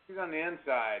 dude. She's on the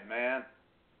inside, man.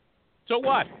 So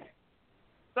what?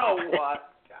 So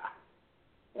what?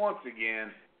 Once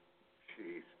again,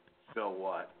 jeez. So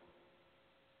what?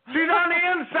 She's on the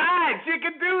inside. She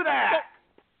can do that.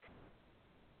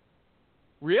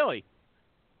 Really?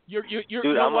 You're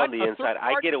Dude, I'm on the inside.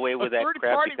 I get away with that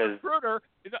crap because recruiter,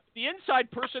 the inside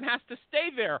person has to stay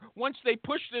there. Once they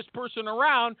push this person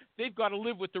around, they've got to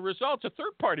live with the results. A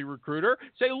third-party recruiter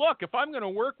say, look, if I'm going to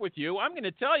work with you, I'm going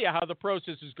to tell you how the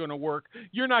process is going to work.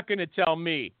 You're not going to tell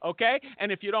me, okay?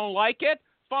 And if you don't like it,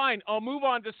 fine, I'll move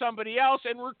on to somebody else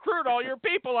and recruit all your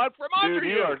people out from under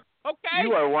you. Okay?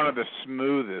 You are one of the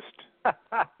smoothest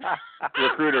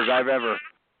recruiters I've ever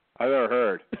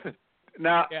heard.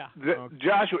 Now,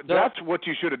 Joshua, that's what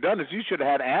you should have done. Is you should have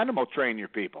had Animal train your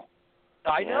people.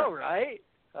 I know, right?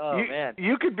 Oh, man.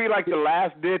 You could be like the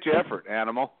last-ditch effort,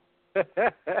 Animal.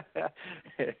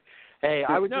 Hey,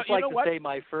 I would just like to say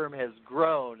my firm has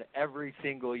grown every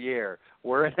single year.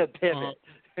 We're in a pivot.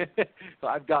 So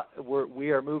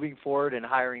we are moving forward and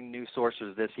hiring new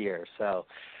sourcers this year. So,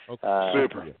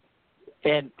 super.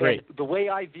 And the way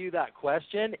I view that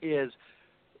question is,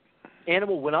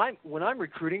 Animal, when I'm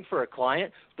recruiting for a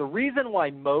client, the reason why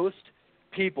most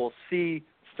people see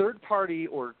third-party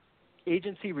or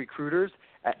agency recruiters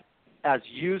as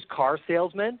used car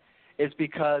salesmen is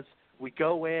because we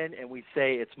go in and we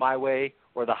say it's my way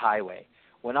or the highway.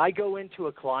 When I go into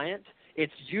a client,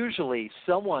 it's usually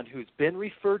someone who's been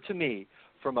referred to me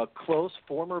from a close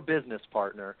former business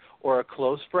partner or a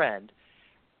close friend,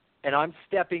 and I'm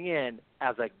stepping in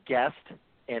as a guest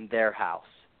in their house.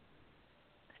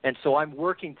 And so I'm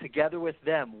working together with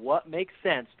them what makes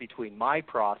sense between my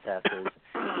processes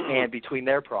and between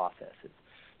their processes.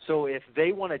 So if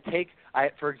they want to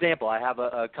for example, I have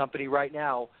a company right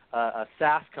now, a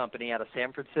SaaS company out of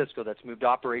San Francisco that's moved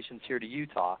operations here to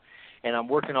Utah, and I'm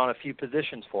working on a few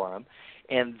positions for them,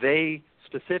 and they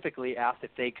specifically asked if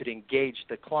they could engage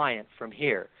the client from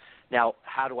here. Now,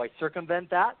 how do I circumvent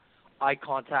that? I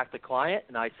contact the client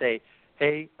and I say,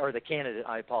 hey, or the candidate,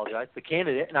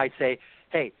 and I say,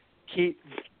 hey,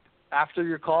 after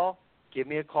your call, give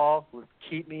me a call.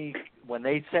 Keep me, when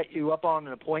they set you up on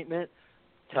an appointment,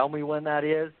 tell me when that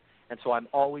is. And so I'm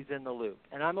always in the loop.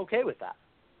 And I'm okay with that.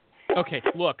 Okay,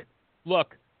 look.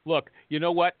 You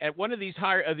know what? At one of these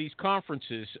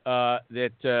conferences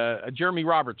that Jeremy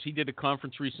Roberts, he did a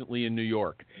conference recently in New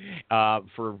York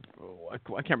for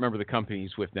I can't remember the company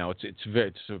he's with now.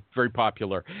 It's very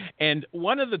popular. And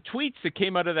one of the tweets that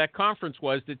came out of that conference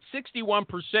was that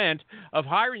 61% of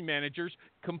hiring managers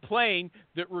complain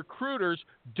that recruiters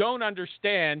don't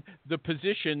understand the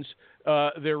positions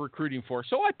they're recruiting for.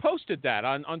 So I posted that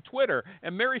on Twitter,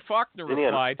 and Mary Faulkner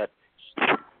replied.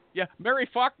 Yeah, Mary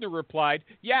Faulkner replied,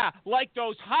 yeah, like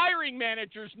those hiring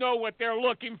managers know what they're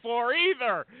looking for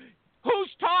either. Who's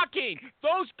talking?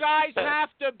 Those guys have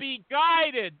to be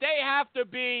guided. They have to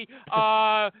be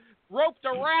roped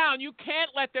around. You can't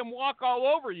let them walk all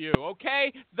over you,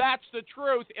 okay? That's the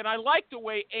truth. And I like the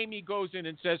way Amy goes in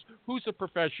and says, who's a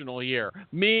professional here,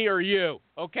 me or you,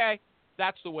 okay?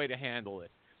 That's the way to handle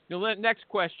it. Now, next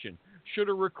question. Should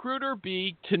a recruiter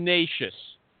be tenacious?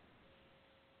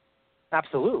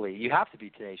 Absolutely. You have to be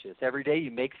tenacious. Every day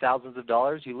you make thousands of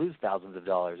dollars, you lose thousands of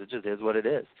dollars. It just is what it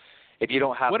is. If you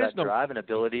don't have that drive and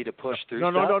ability to push through No.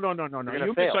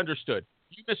 You fail.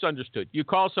 misunderstood. You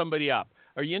call somebody up.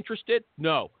 Are you interested?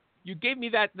 No. You gave me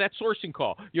that sourcing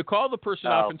call. You call the person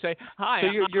up and say, hi, so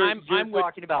you're I'm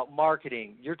talking about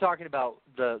marketing. You're talking about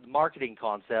the marketing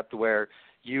concept where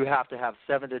you have to have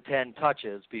 7 to 10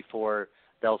 touches before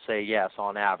they'll say yes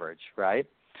on average, right?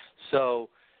 So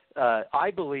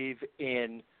I believe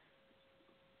in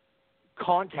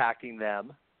contacting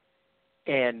them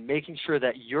and making sure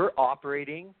that you're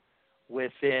operating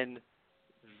within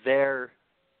their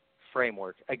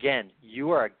framework. Again,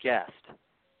 you are a guest.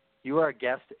 You are a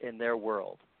guest in their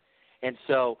world. And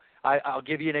so I'll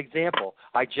give you an example.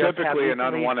 Typically an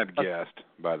unwanted guest,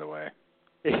 by the way.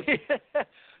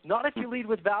 Not if you lead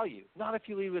with value. Lead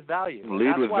with value.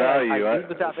 I lead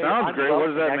with that value. Sounds great. What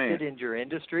does that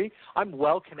mean? I'm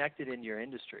well connected in your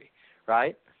industry,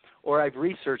 right? Or I've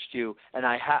researched you, and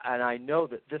I know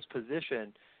that this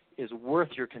position is worth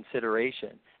your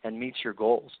consideration and meets your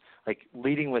goals. Like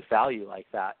leading with value like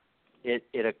that,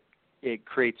 it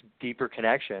creates deeper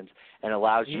connections and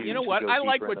allows you. You know to what? Go I deeper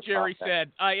like in what the Jerry process.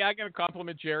 said. I got to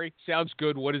compliment Jerry. Sounds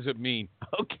good. What does it mean?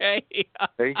 Okay.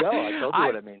 There you go. I told you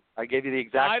what I mean. I gave you the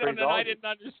exact. I didn't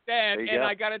understand, and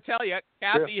I got to tell you,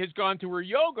 Kathy has gone to her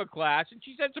yoga class, and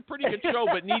she said it's a pretty good show,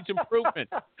 but needs improvement.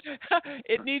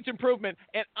 It needs improvement,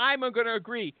 and I'm going to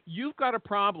agree. You've got a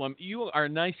problem. You are a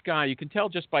nice guy. You can tell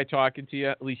just by talking to you.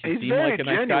 At least you seem like a nice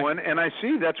guy. He's very genuine, and I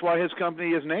see that's why his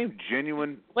company is named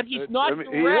Genuine. But he's not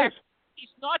direct. He is. He's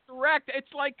not direct.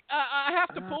 It's like I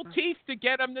have to pull teeth to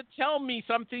get him to tell me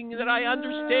something that I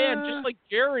understand, just like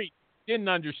Jerry didn't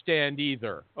understand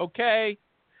either. Okay?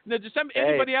 Now, does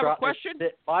anybody have a question?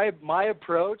 My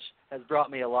approach has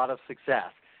brought me a lot of success.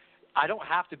 I don't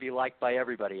have to be liked by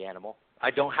everybody, Animal.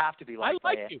 I don't have to be liked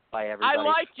by everybody. I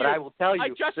like you. But I will tell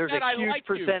you, there's a huge like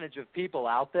percentage of people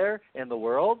out there in the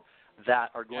world that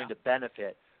are going to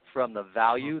benefit from the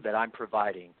value that I'm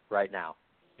providing right now.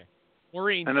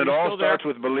 Maureen, and it all starts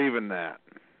with believing that.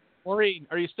 Maureen,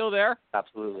 are you still there?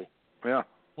 Absolutely. Yeah.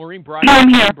 Maureen brought.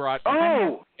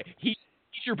 Oh. He's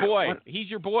your boy. He's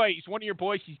your boy. He's one of your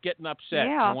boys. He's getting upset.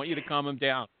 Yeah. I want you to calm him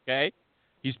down. Okay.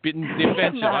 He's been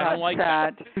defensive. I don't like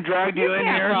that. Drag you in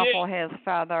here. You can't ruffle his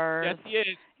feathers. Yes, he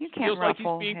is. You can't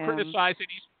ruffle like he's being him. criticized, and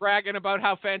he's bragging about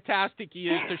how fantastic he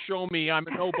is to show me I'm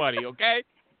a nobody. Okay.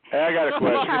 Hey, I got a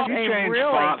question. If you change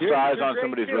font size on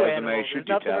somebody's resume, should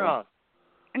you tell them?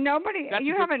 Nobody.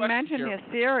 You haven't mentioned here. his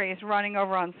series running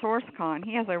over on SourceCon.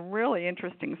 He has a really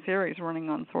interesting series running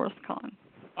on SourceCon.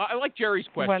 I like Jerry's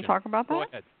question. You want to talk about that? Go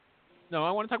ahead. No,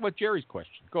 I want to talk about Jerry's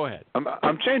question. Go ahead.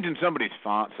 I'm changing somebody's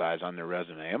font size on their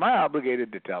resume. Am I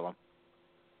obligated to tell them?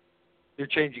 You're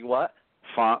changing what?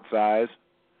 Font size.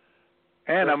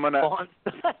 And I'm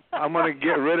gonna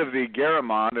get rid of the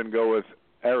Garamond and go with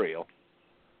Arial.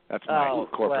 That's my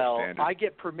corporate standard. I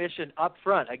get permission up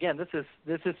front. Again, this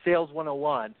is Sales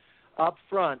 101. Up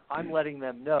front, I'm letting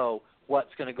them know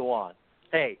what's going to go on.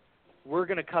 Hey, we're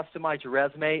going to customize your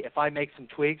resume. If I make some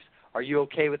tweaks, are you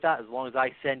okay with that as long as I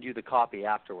send you the copy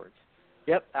afterwards?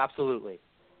 Yep, absolutely.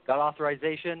 Got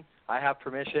authorization. I have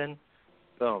permission.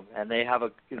 Boom. And they have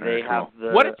the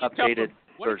updated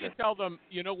What if you tell them,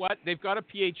 you know what, they've got a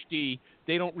PhD,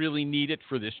 they don't really need it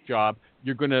for this job,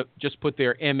 you're going to just put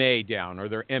their MA down or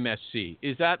their MSc.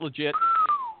 Is that legit?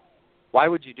 Why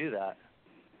would you do that?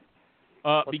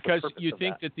 Because you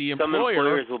think that the some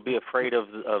employers will be afraid of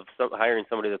hiring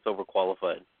somebody that's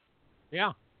overqualified.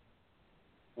 Yeah.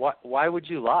 Why would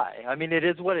you lie? I mean, it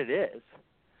is what it is.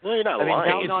 No, you're not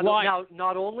lying.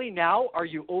 Not only now are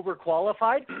you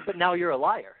overqualified, but now you're a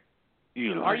liar.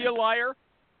 Are you a liar?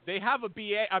 They have a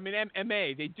BA,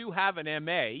 MA. They do have an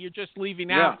MA. You're just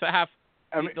leaving out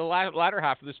the latter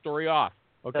half of the story off.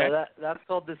 Okay. So that's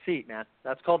called deceit, man.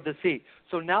 That's called deceit.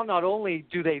 So now not only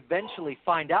do they eventually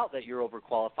find out that you're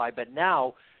overqualified, but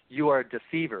now you are a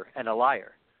deceiver and a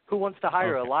liar. Who wants to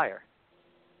hire a liar?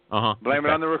 Blame it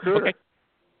on the recruiter. Okay.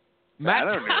 Matt,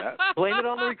 I don't do that. Blame it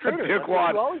on the recruiter. That's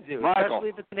what you always do, especially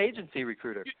if it's an agency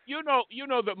recruiter. You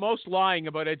know that most lying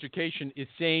about education is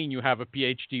saying you have a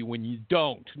PhD when you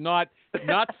don't, not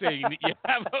saying that you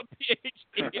have a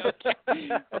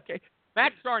PhD. Okay.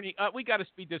 Matt Charney, we got to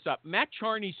speed this up. Matt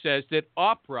Charney says that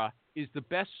Opera is the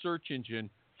best search engine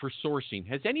for sourcing.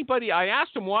 Has anybody? I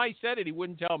asked him why he said it. He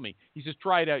wouldn't tell me. He says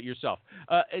try it out yourself.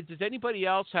 Does anybody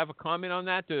else have a comment on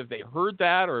that? Have they heard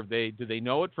that, or do they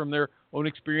know it from their own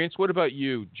experience? What about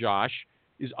you, Josh?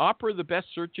 Is Opera the best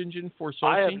search engine for sourcing?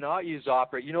 I have not used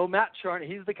Opera. You know, Matt Charney,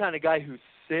 he's the kind of guy who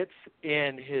sits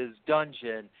in his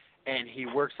dungeon and he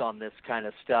works on this kind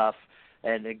of stuff,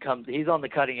 and he's on the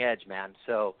cutting edge, man.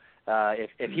 So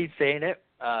if he's saying it,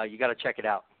 you got to check it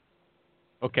out.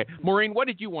 Okay. Maureen, what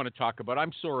did you want to talk about?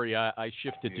 I'm sorry I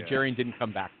shifted to Jerry and didn't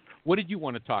come back. What did you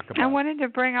want to talk about? I wanted to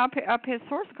bring up his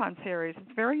SourceCon series.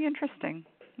 It's very interesting.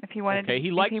 If he wanted,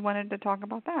 he wanted to talk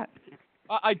about that.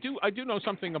 I do know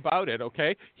something about it.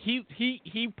 Okay.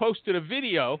 He posted a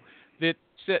video that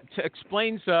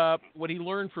explains what he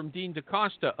learned from Dean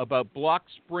DaCosta about Block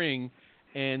Spring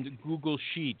and Google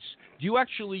Sheets. Do you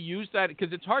actually use that?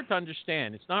 Because it's hard to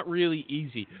understand. It's not really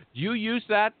easy. Do you use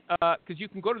that? Because you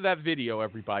can go to that video,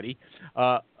 everybody.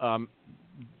 Do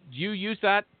you use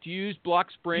that? Do you use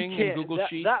Block Spring and Google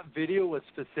Sheets? That video was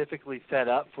specifically set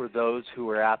up for those who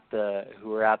were at the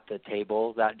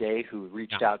table that day, who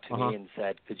reached out to me and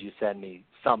said, "Could you send me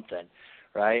something?"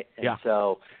 Right? And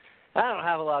so I don't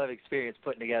have a lot of experience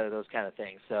putting together those kind of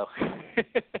things. So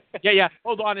Yeah.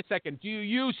 Hold on a second. Do you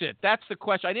use it? That's the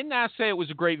question. I didn't say it was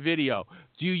a great video.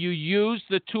 Do you use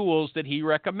the tools that he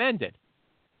recommended?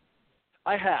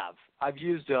 I have. I've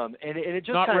used them, and it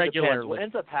just not kind of regularly. depends. What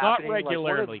ends up happening, not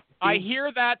regularly. I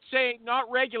hear that saying not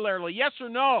regularly. Yes or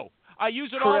no? I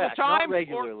use it Correct, all the time. Not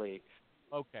regularly.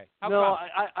 Okay. No,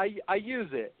 I use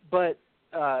it, but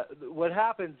what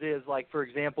happens is, like, for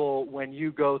example, when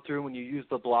you use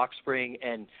the Block Spring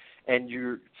and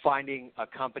you're finding a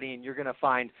company, and you're going to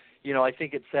find, I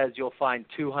think it says you'll find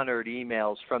 200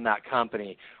 emails from that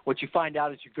company. What you find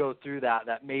out as you go through that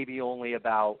maybe only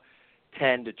about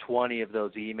 10 to 20 of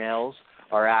those emails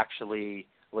are actually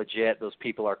legit. Those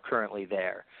people are currently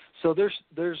there. So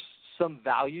there's some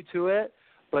value to it,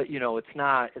 but it's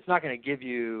not going to give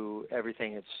you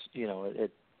everything. It's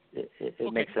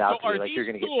it makes it out to be like you're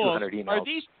going to get 200 emails. Are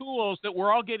these tools that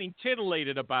we're all getting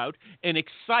titillated about and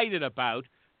excited about,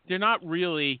 they're not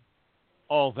really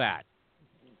all that?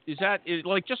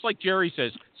 Just like Jerry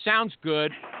says, sounds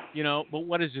good, but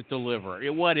what does it deliver?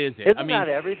 What is it? Isn't that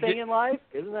everything in life?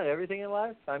 Isn't that everything in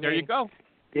life? There you go.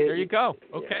 There you go.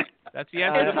 Okay. That's the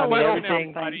answer to the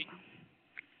question, buddy.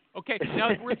 Okay.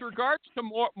 Now, with regards to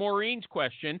Maureen's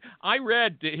question, I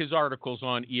read his articles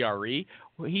on ERE.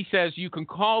 He says you can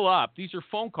call up. These are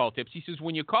phone call tips. He says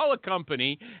when you call a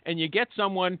company and you get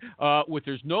someone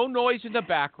there's no noise in the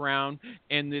background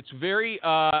and it's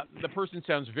the person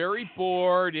sounds very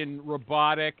bored and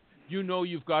robotic,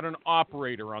 you've got an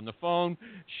operator on the phone.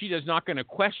 She is not going to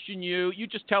question you. You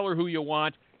just tell her who you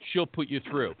want. She'll put you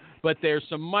through. But there's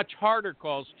some much harder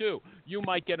calls, too. You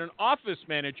might get an office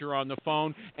manager on the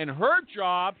phone, and her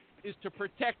job is to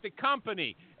protect the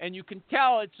company. And you can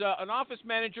tell it's an office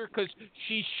manager because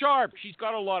she's sharp. She's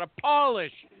got a lot of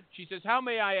polish. She says, "How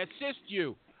may I assist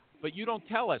you?" But you don't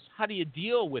tell us. How do you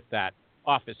deal with that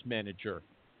office manager,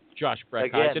 Josh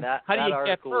Brecheisen? Again, how do you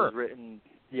get her? Was written,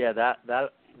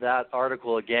 that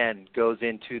article, again, goes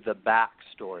into the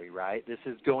backstory, right? This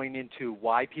is going into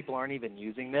why people aren't even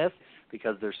using this,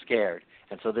 because they're scared.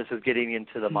 And so this is getting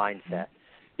into the mindset.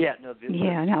 Yeah. No.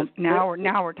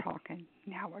 Now we're talking.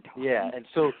 Yeah, and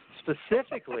so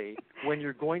specifically, when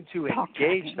you're going to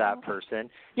engage that person,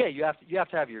 you have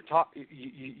to have your talk.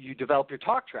 You develop your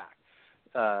talk track,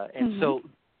 and so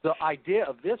the idea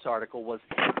of this article was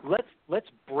let's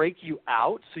break you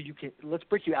out let's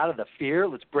break you out of the fear.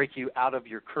 Let's break you out of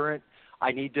your current.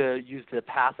 I need to use the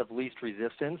path of least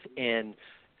resistance in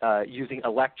using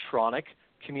electronic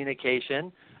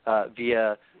communication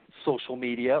via social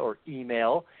media or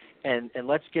email, and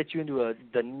let's get you into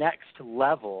the next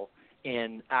level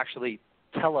in actually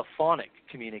telephonic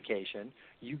communication.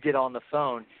 You get on the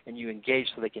phone and you engage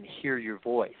so they can hear your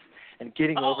voice. And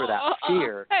getting over that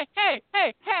fear. Hey!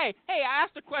 I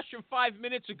asked a question 5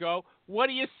 minutes ago. What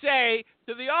do you say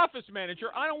to the office manager?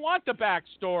 I don't want the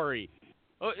backstory.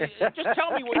 Just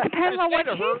tell me what it depends on what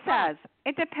she says.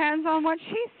 It depends on what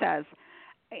she says.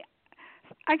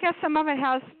 I guess some of it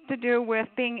has to do with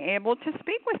being able to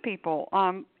speak with people,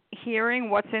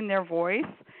 hearing what's in their voice,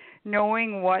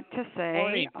 knowing what to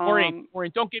say. Maureen,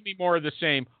 don't give me more of the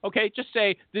same. Okay, just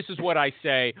say this is what I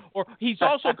say. Or he's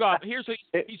also got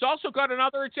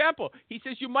another example. He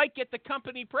says you might get the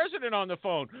company president on the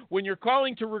phone when you're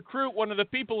calling to recruit one of the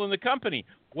people in the company.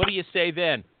 What do you say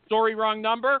then? Sorry, wrong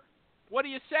number? What do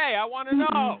you say? I want to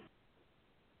know.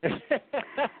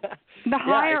 The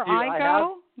higher I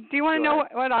go, do you want to know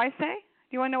what I say?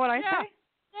 Do you want to know what I say?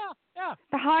 Yeah.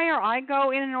 The higher I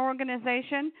go in an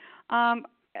organization,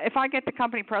 if I get the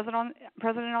company president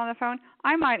on the phone,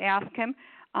 I might ask him,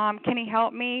 can he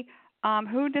help me?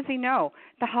 Who does he know?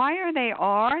 The higher they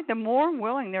are, the more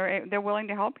willing they're willing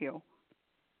to help you.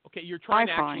 Okay, you're trying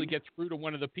to actually get through to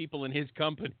one of the people in his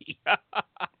company.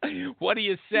 What do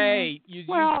you say? You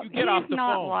get off the phone. He's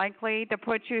not likely to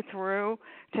put you through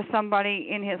to somebody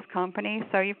in his company,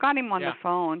 so you've got him on the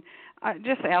phone.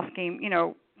 Just ask him,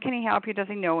 can he help you? Does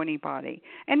he know anybody?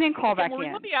 And then call back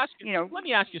in. Let me ask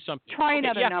you something. Try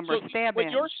another number. So stab what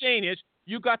in. you're saying is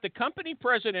you got the company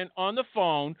president on the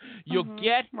phone. You'll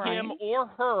get him or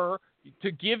her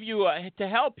to give you to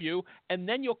help you, and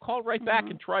then you'll call right back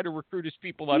and try to recruit his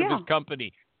people out of his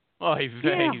company. Oh,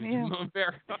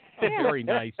 very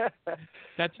nice.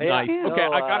 That's nice. Okay,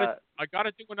 I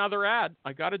gotta do another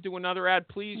ad.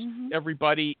 Please,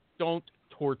 everybody, don't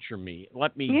torture me.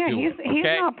 Let me do it. Okay? He's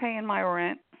not paying my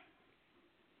rent.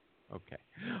 Okay.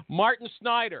 Martin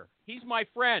Snyder, he's my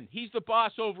friend. He's the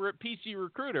boss over at PC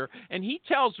Recruiter, and he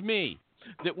tells me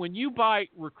that when you buy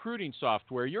recruiting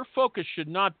software, your focus should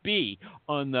not be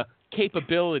on the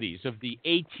capabilities of the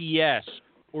ATS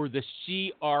or the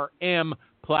CRM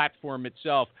platform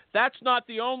itself. That's not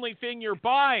the only thing you're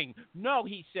buying. No,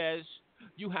 he says,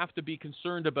 you have to be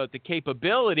concerned about the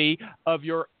capability of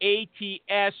your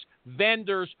ATS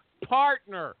vendor's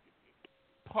partners,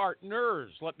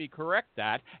 let me correct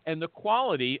that, and the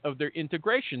quality of their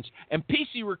integrations. And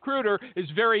PC Recruiter is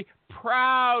very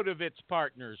proud of its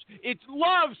partners. It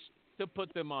loves to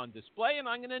put them on display, and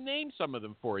I'm going to name some of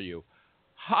them for you.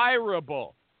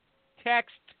 Hireable,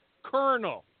 Text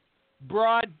Kernel,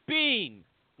 Broadbean,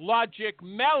 Logic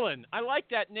Melon. I like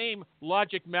that name,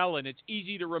 Logic Melon. It's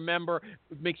easy to remember.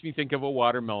 It makes me think of a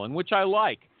watermelon, which I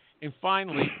like. And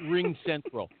finally, Ring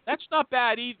Central. That's not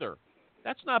bad either.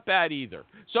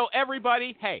 So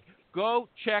everybody, hey, go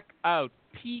check out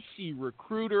PC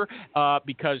Recruiter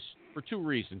because for two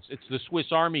reasons. It's the Swiss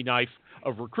Army knife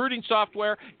of recruiting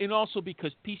software, and also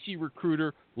because PC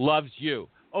Recruiter loves you.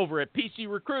 Over at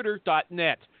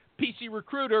PCRecruiter.net.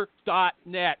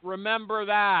 PCRecruiter.net. Remember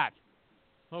that.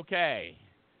 Okay.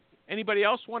 Anybody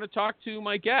else want to talk to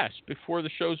my guest before the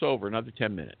show's over? Another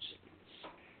 10 minutes.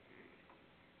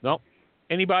 No?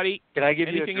 Anybody? Can I give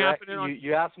anything you happening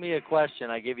you asked me a question.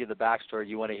 I give you the backstory.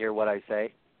 You want to hear what I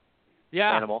say?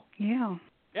 Yeah. Animal? Yeah.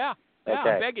 Yeah. Okay.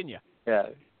 I'm begging you. Yeah.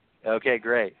 Okay,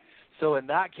 great. So in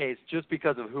that case, just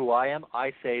because of who I am,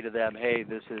 I say to them, hey,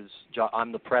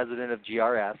 I'm the president of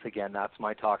GRS. Again, that's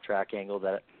my talk track angle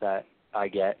that I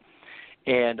get.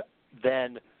 And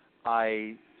then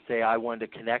I say I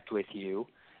wanted to connect with you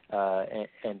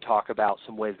and talk about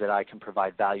some ways that I can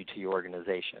provide value to your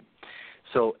organization.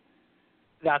 So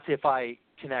that's if I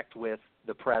connect with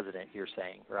the president, you're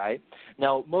saying, right?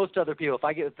 Now, most other people, if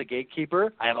I get with the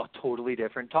gatekeeper, I have a totally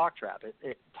different talk track.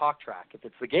 If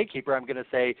it's the gatekeeper, I'm going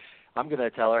to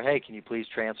tell her, hey, can you please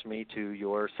transfer me to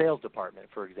your sales department,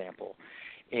 for example?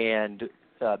 And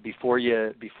before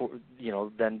you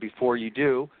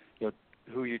do,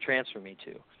 who you transfer me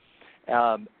to.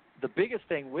 The biggest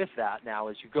thing with that now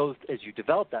as you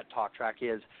develop that talk track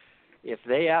is if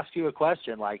they ask you a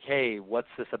question like, hey, what's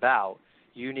this about?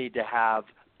 You need to have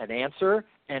an answer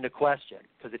and a question.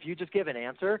 Because if you just give an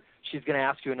answer, she's going to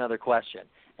ask you another question.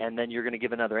 And then you're going to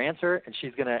give another answer, and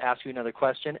she's going to ask you another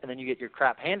question, and then you get your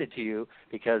crap handed to you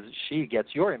because she gets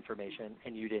your information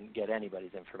and you didn't get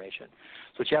anybody's information.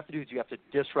 So what you have to do is you have to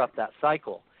disrupt that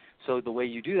cycle. So the way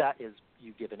you do that is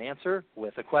you give an answer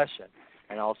with a question.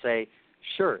 And I'll say,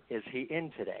 sure, is he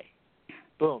in today?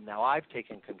 Boom, now I've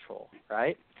taken control,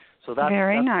 right? So that's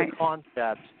nice. The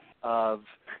concept of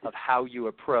how you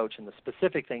approach and the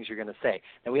specific things you're going to say.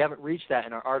 And we haven't reached that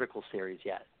in our article series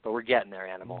yet, but we're getting there,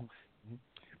 Animal. Mm-hmm.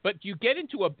 But do you get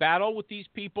into a battle with these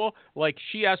people? Like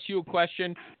she asks you a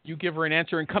question, you give her an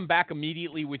answer and come back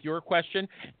immediately with your question.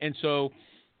 And so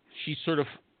she sort of,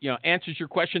 answers your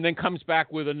question, then comes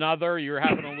back with another. You're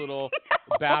having a little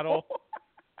battle.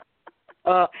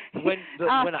 When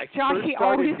I Josh, first he started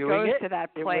always doing goes it, to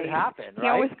that it place. would happen, He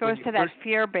right? always goes to that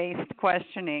fear-based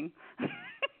questioning.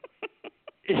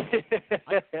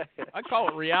 I call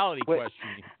it reality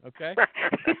questioning, okay?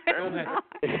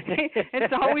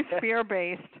 It's always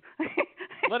fear-based.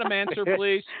 Let him answer,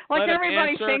 please. Like Let him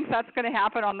everybody answer. thinks that's going to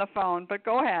happen on the phone, but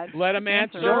go ahead. Let him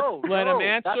answer. No, Let him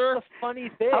answer. That's the funny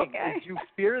thing. Okay. Is you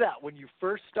fear that when you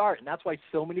first start, and that's why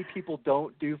so many people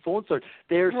don't do phone search.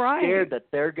 They're Right. scared that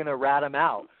they're going to rat them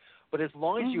out. But as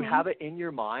long as you have it in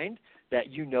your mind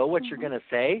that you know what you're going to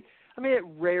say, I mean, it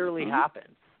rarely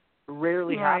happens.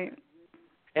 Rarely happens.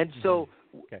 And so,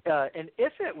 and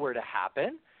if it were to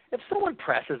happen, if someone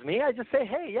presses me, I just say,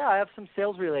 hey, yeah, I have some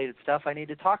sales-related stuff I need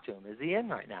to talk to him. Is he in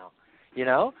right now? You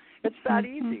know, it's that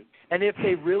easy. And if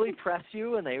they really press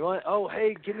you and they want, oh,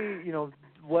 hey, give me, you know,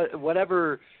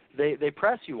 whatever they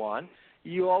press you on,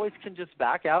 you always can just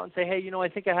back out and say, hey, you know, I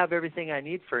think I have everything I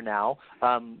need for now.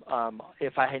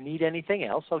 If I need anything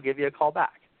else, I'll give you a call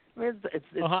back. I mean, it's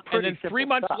And then 3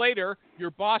 months stuff. later, your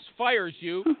boss fires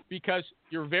you because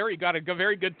you're got a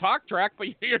very good talk track, but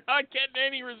you're not getting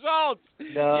any results.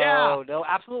 No,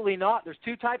 absolutely not. There's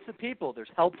two types of people. There's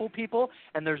helpful people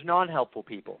and there's non-helpful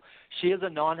people. She is a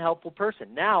non-helpful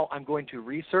person. Now I'm going to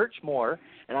research more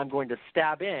and I'm going to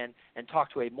stab in and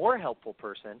talk to a more helpful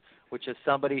person, which is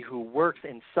somebody who works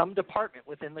in some department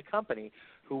within the company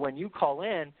who, when you call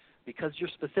in, because you're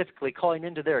specifically calling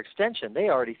into their extension, they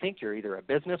already think you're either a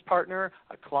business partner,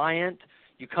 a client.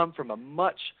 You come from a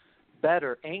much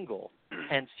better angle,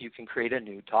 hence you can create a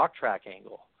new talk track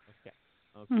angle. Okay.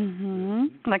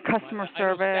 Like customer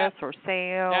service or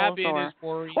sales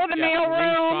or the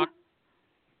mailroom.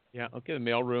 Yeah, okay, the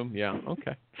mailroom. Yeah,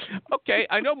 okay. Okay,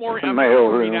 I know Maureen.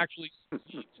 Mailroom.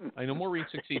 I know Maureen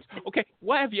succeeds. Okay,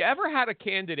 well, have you ever had a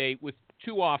candidate with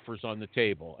 2 offers on the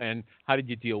table, and how did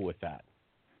you deal with that?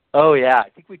 Oh, yeah. I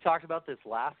think we talked about this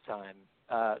last time.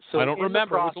 So I don't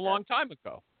remember. Process, it was a long time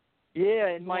ago. Yeah,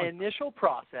 in my initial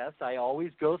process, I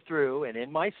always go through, and in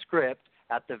my script,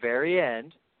 at the very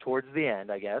end, towards the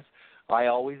end, I guess, I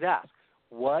always ask,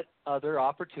 what other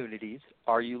opportunities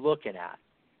are you looking at,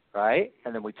 right?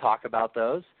 And then we talk about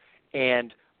those,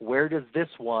 and where does this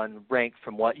one rank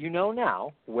from what you know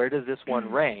now? Where does this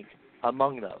one rank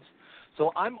among those?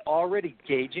 So I'm already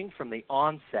gauging from the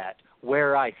onset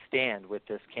where I stand with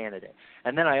this candidate.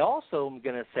 And then I also am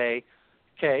going to say,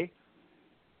 okay,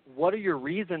 what are your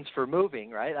reasons for moving,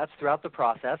 right? That's throughout the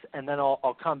process. And then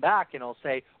I'll come back and I'll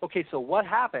say, okay, so what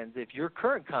happens if your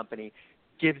current company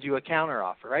gives you a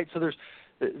counteroffer, right? So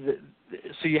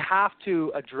so you have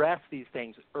to address these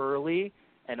things early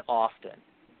and often.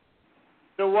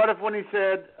 So what if when he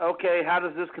said, okay, how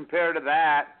does this compare to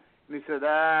that? And he said,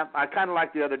 I kind of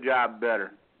like the other job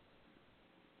better.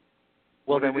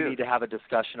 Well, then we need to have a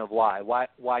discussion of why.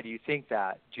 Why do you think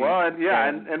that?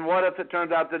 And what if it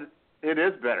turns out that it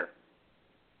is better?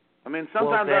 I mean,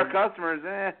 sometimes our customers,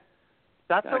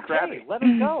 that's okay. Crappy. Let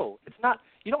them go. It's not.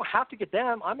 You don't have to get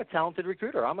them. I'm a talented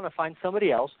recruiter. I'm going to find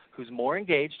somebody else who's more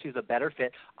engaged, who's a better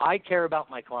fit. I care about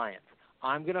my clients.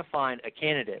 I'm going to find a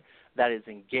candidate that is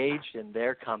engaged in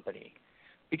their company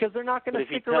because they're not going to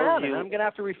stick around, and I'm going to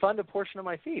have to refund a portion of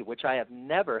my fee, which I have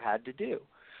never had to do.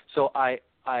 So I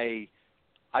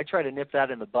try to nip that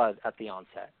in the bud at the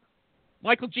onset.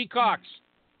 Michael G. Cox.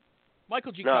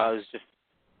 Cox.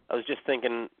 I was just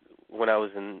thinking when I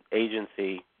was in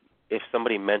agency, if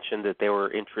somebody mentioned that they were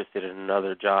interested in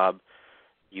another job,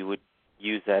 you would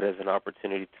use that as an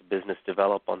opportunity to business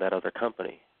develop on that other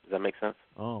company. Does that make sense?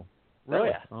 Oh, really?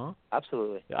 Oh, yeah. Uh-huh.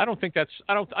 Absolutely. I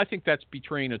think that's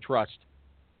betraying a trust.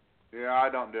 Yeah, I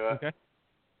don't do it. Okay.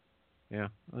 Yeah.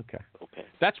 Okay.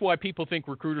 That's why people think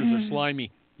recruiters are slimy.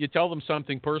 You tell them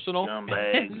something personal,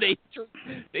 and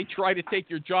they try to take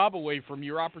your job away from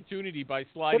your opportunity by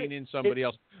sliding in somebody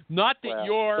else. Not that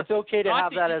it's okay to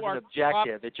have that as an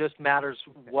objective. It just matters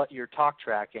what your talk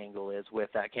track angle is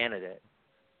with that candidate.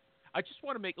 I just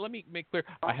want to let me make clear.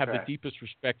 I have the deepest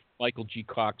respect for Michael G.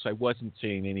 Cox. I wasn't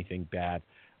saying anything bad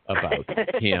about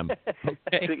him.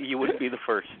 Okay? You wouldn't be the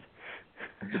first.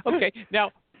 Okay.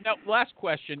 Now, last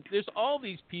question. There's all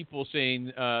these people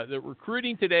saying that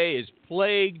recruiting today is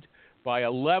plagued by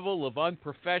a level of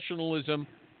unprofessionalism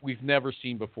we've never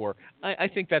seen before. I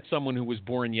think that's someone who was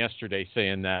born yesterday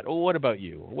saying that. Oh, what about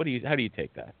you? How do you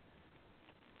take that?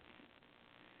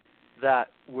 That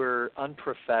we're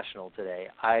unprofessional today.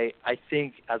 I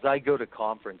think as I go to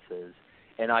conferences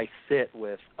and I sit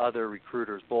with other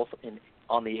recruiters, both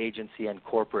on the agency and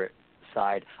corporate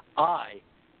side, I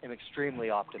am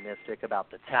extremely optimistic about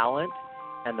the talent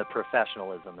and the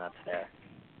professionalism that's there.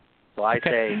 So I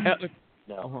say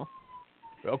no. Uh-huh.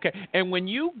 Okay. And when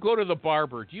you go to the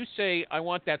barber, do you say, I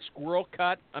want that squirrel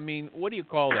cut? I mean, what do you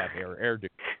call that hairdo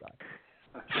cut?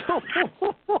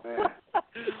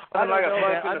 I'm like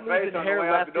a punch in the face on the way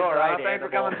out the door. Thanks for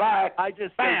coming by. I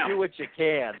just say do what you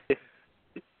can.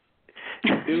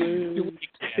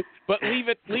 but leave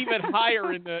it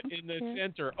higher in the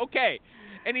center. Okay.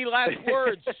 Any last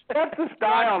words? That's the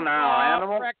style now,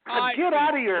 Animal. Brecheisen. Get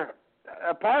out of your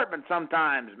apartment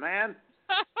sometimes, man.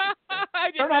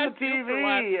 Turn on the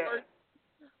TV.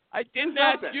 I didn't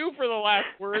ask you for the last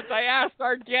words. I asked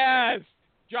our guest,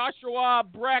 Joshua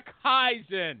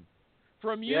Brecheisen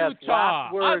from Utah.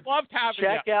 Last word, I loved having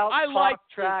check you. out I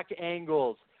Track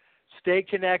Angles. Stay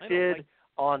connected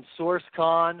on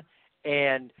SourceCon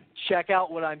and check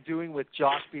out what I'm doing with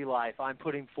Josh B. Life. I'm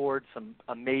putting forward some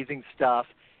amazing stuff,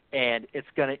 and it's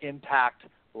going to impact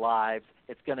lives.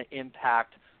 It's going to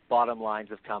impact bottom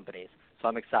lines of companies. So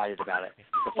I'm excited about it.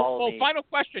 So follow me. Final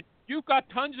question. You've got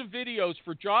tons of videos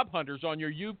for job hunters on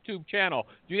your YouTube channel.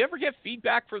 Do you ever get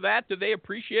feedback for that? Do they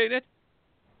appreciate it?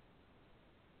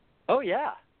 Oh,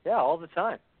 yeah. Yeah, all the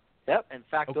time. Yep. In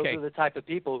fact, those are the type of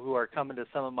people who are coming to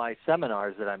some of my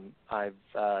seminars that I've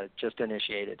just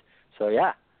initiated. So,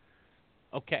 yeah.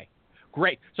 Okay.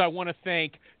 Great. So I want to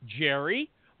thank Jerry,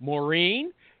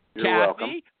 Maureen, You're Kathy,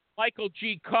 welcome. Michael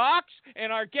G. Cox,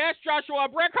 and our guest, Joshua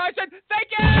Brecheisen. Thank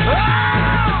you!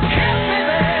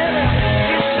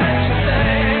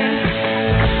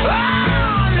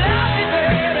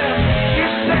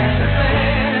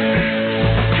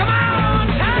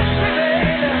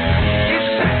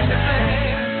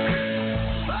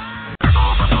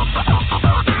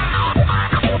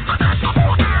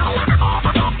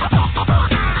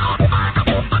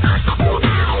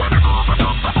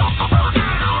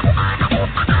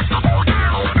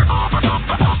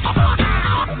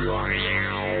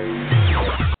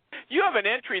 You have an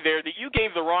entry there that you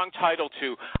gave the wrong title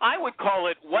to. I would call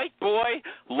it White Boy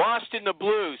Lost in the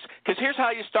Blues, because here's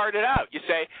how you start it out. You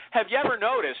say, have you ever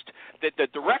noticed that the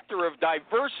director of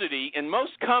diversity in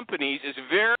most companies is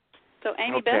very... So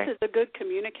Amy Beth is a good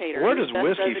communicator. Where does Beth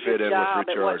whiskey does a fit good in job with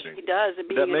at what recharging? she does at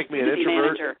being Does that make me an community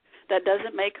introvert? manager. That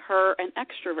doesn't make her an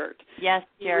extrovert. Yes,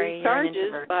 Jerry, She you're an recharges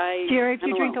introvert. by Jerry, if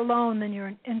you drink alone. alone, then you're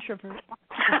an introvert.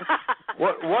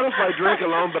 What if I drink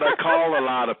alone, but I call a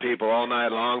lot of people all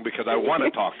night long because I want to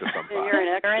talk to Then somebody? you're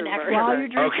an You're an extrovert. extrovert. While you're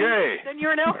drinking. Okay. Then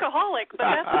you're an alcoholic, but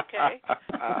that's okay.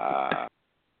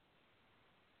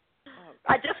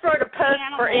 I just wrote a post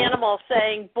for Animal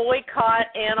saying boycott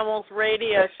Animal's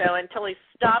radio show until he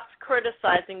stops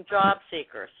criticizing job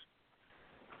seekers.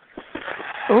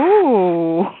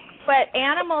 Ooh. But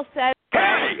Animal said...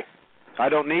 Hey! I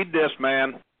don't need this,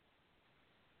 man.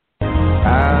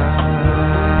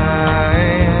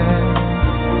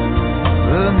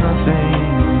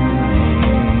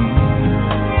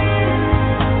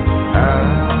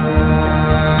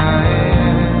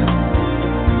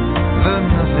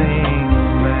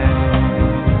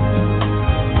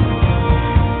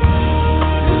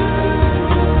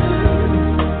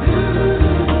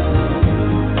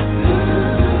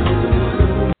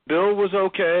 Bill was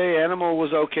okay, Animal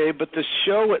was okay, but the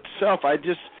show itself,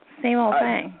 Same old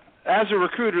thing. as a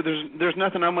recruiter, there's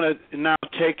nothing I'm going to now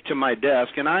take to my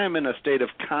desk, and I am in a state of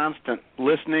constant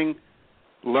listening,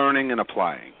 learning, and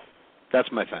applying. That's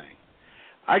my thing.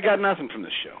 I got nothing from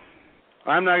this show.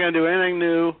 I'm not going to do anything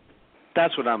new.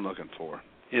 That's what I'm looking for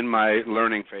in my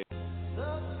learning phase.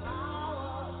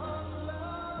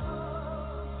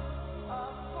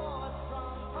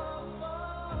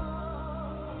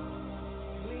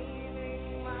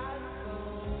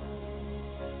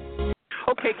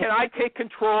 Okay, can I take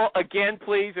control again,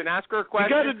 please, and ask her a question?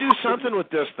 You got to do something with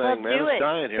this thing, man. It's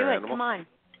dying here, Animal. Come on.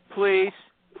 Please.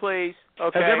 Okay.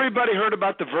 Has everybody heard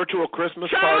about the virtual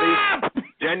Christmas Shut party? up!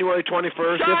 January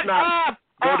 21st. Shut if not, up!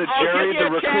 go to I'll give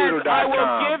you a chance. I will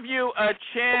jerrytherecruiter.com. give you a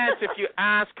chance if you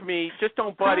ask me. Just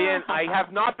don't butt in. I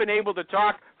have not been able to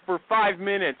talk for 5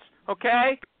 minutes.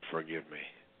 Okay? Forgive me.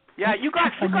 Yeah, you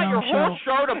got your whole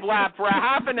show to blab for a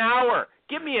half an hour.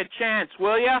 Give me a chance,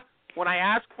 will you? When I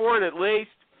ask for it, at least.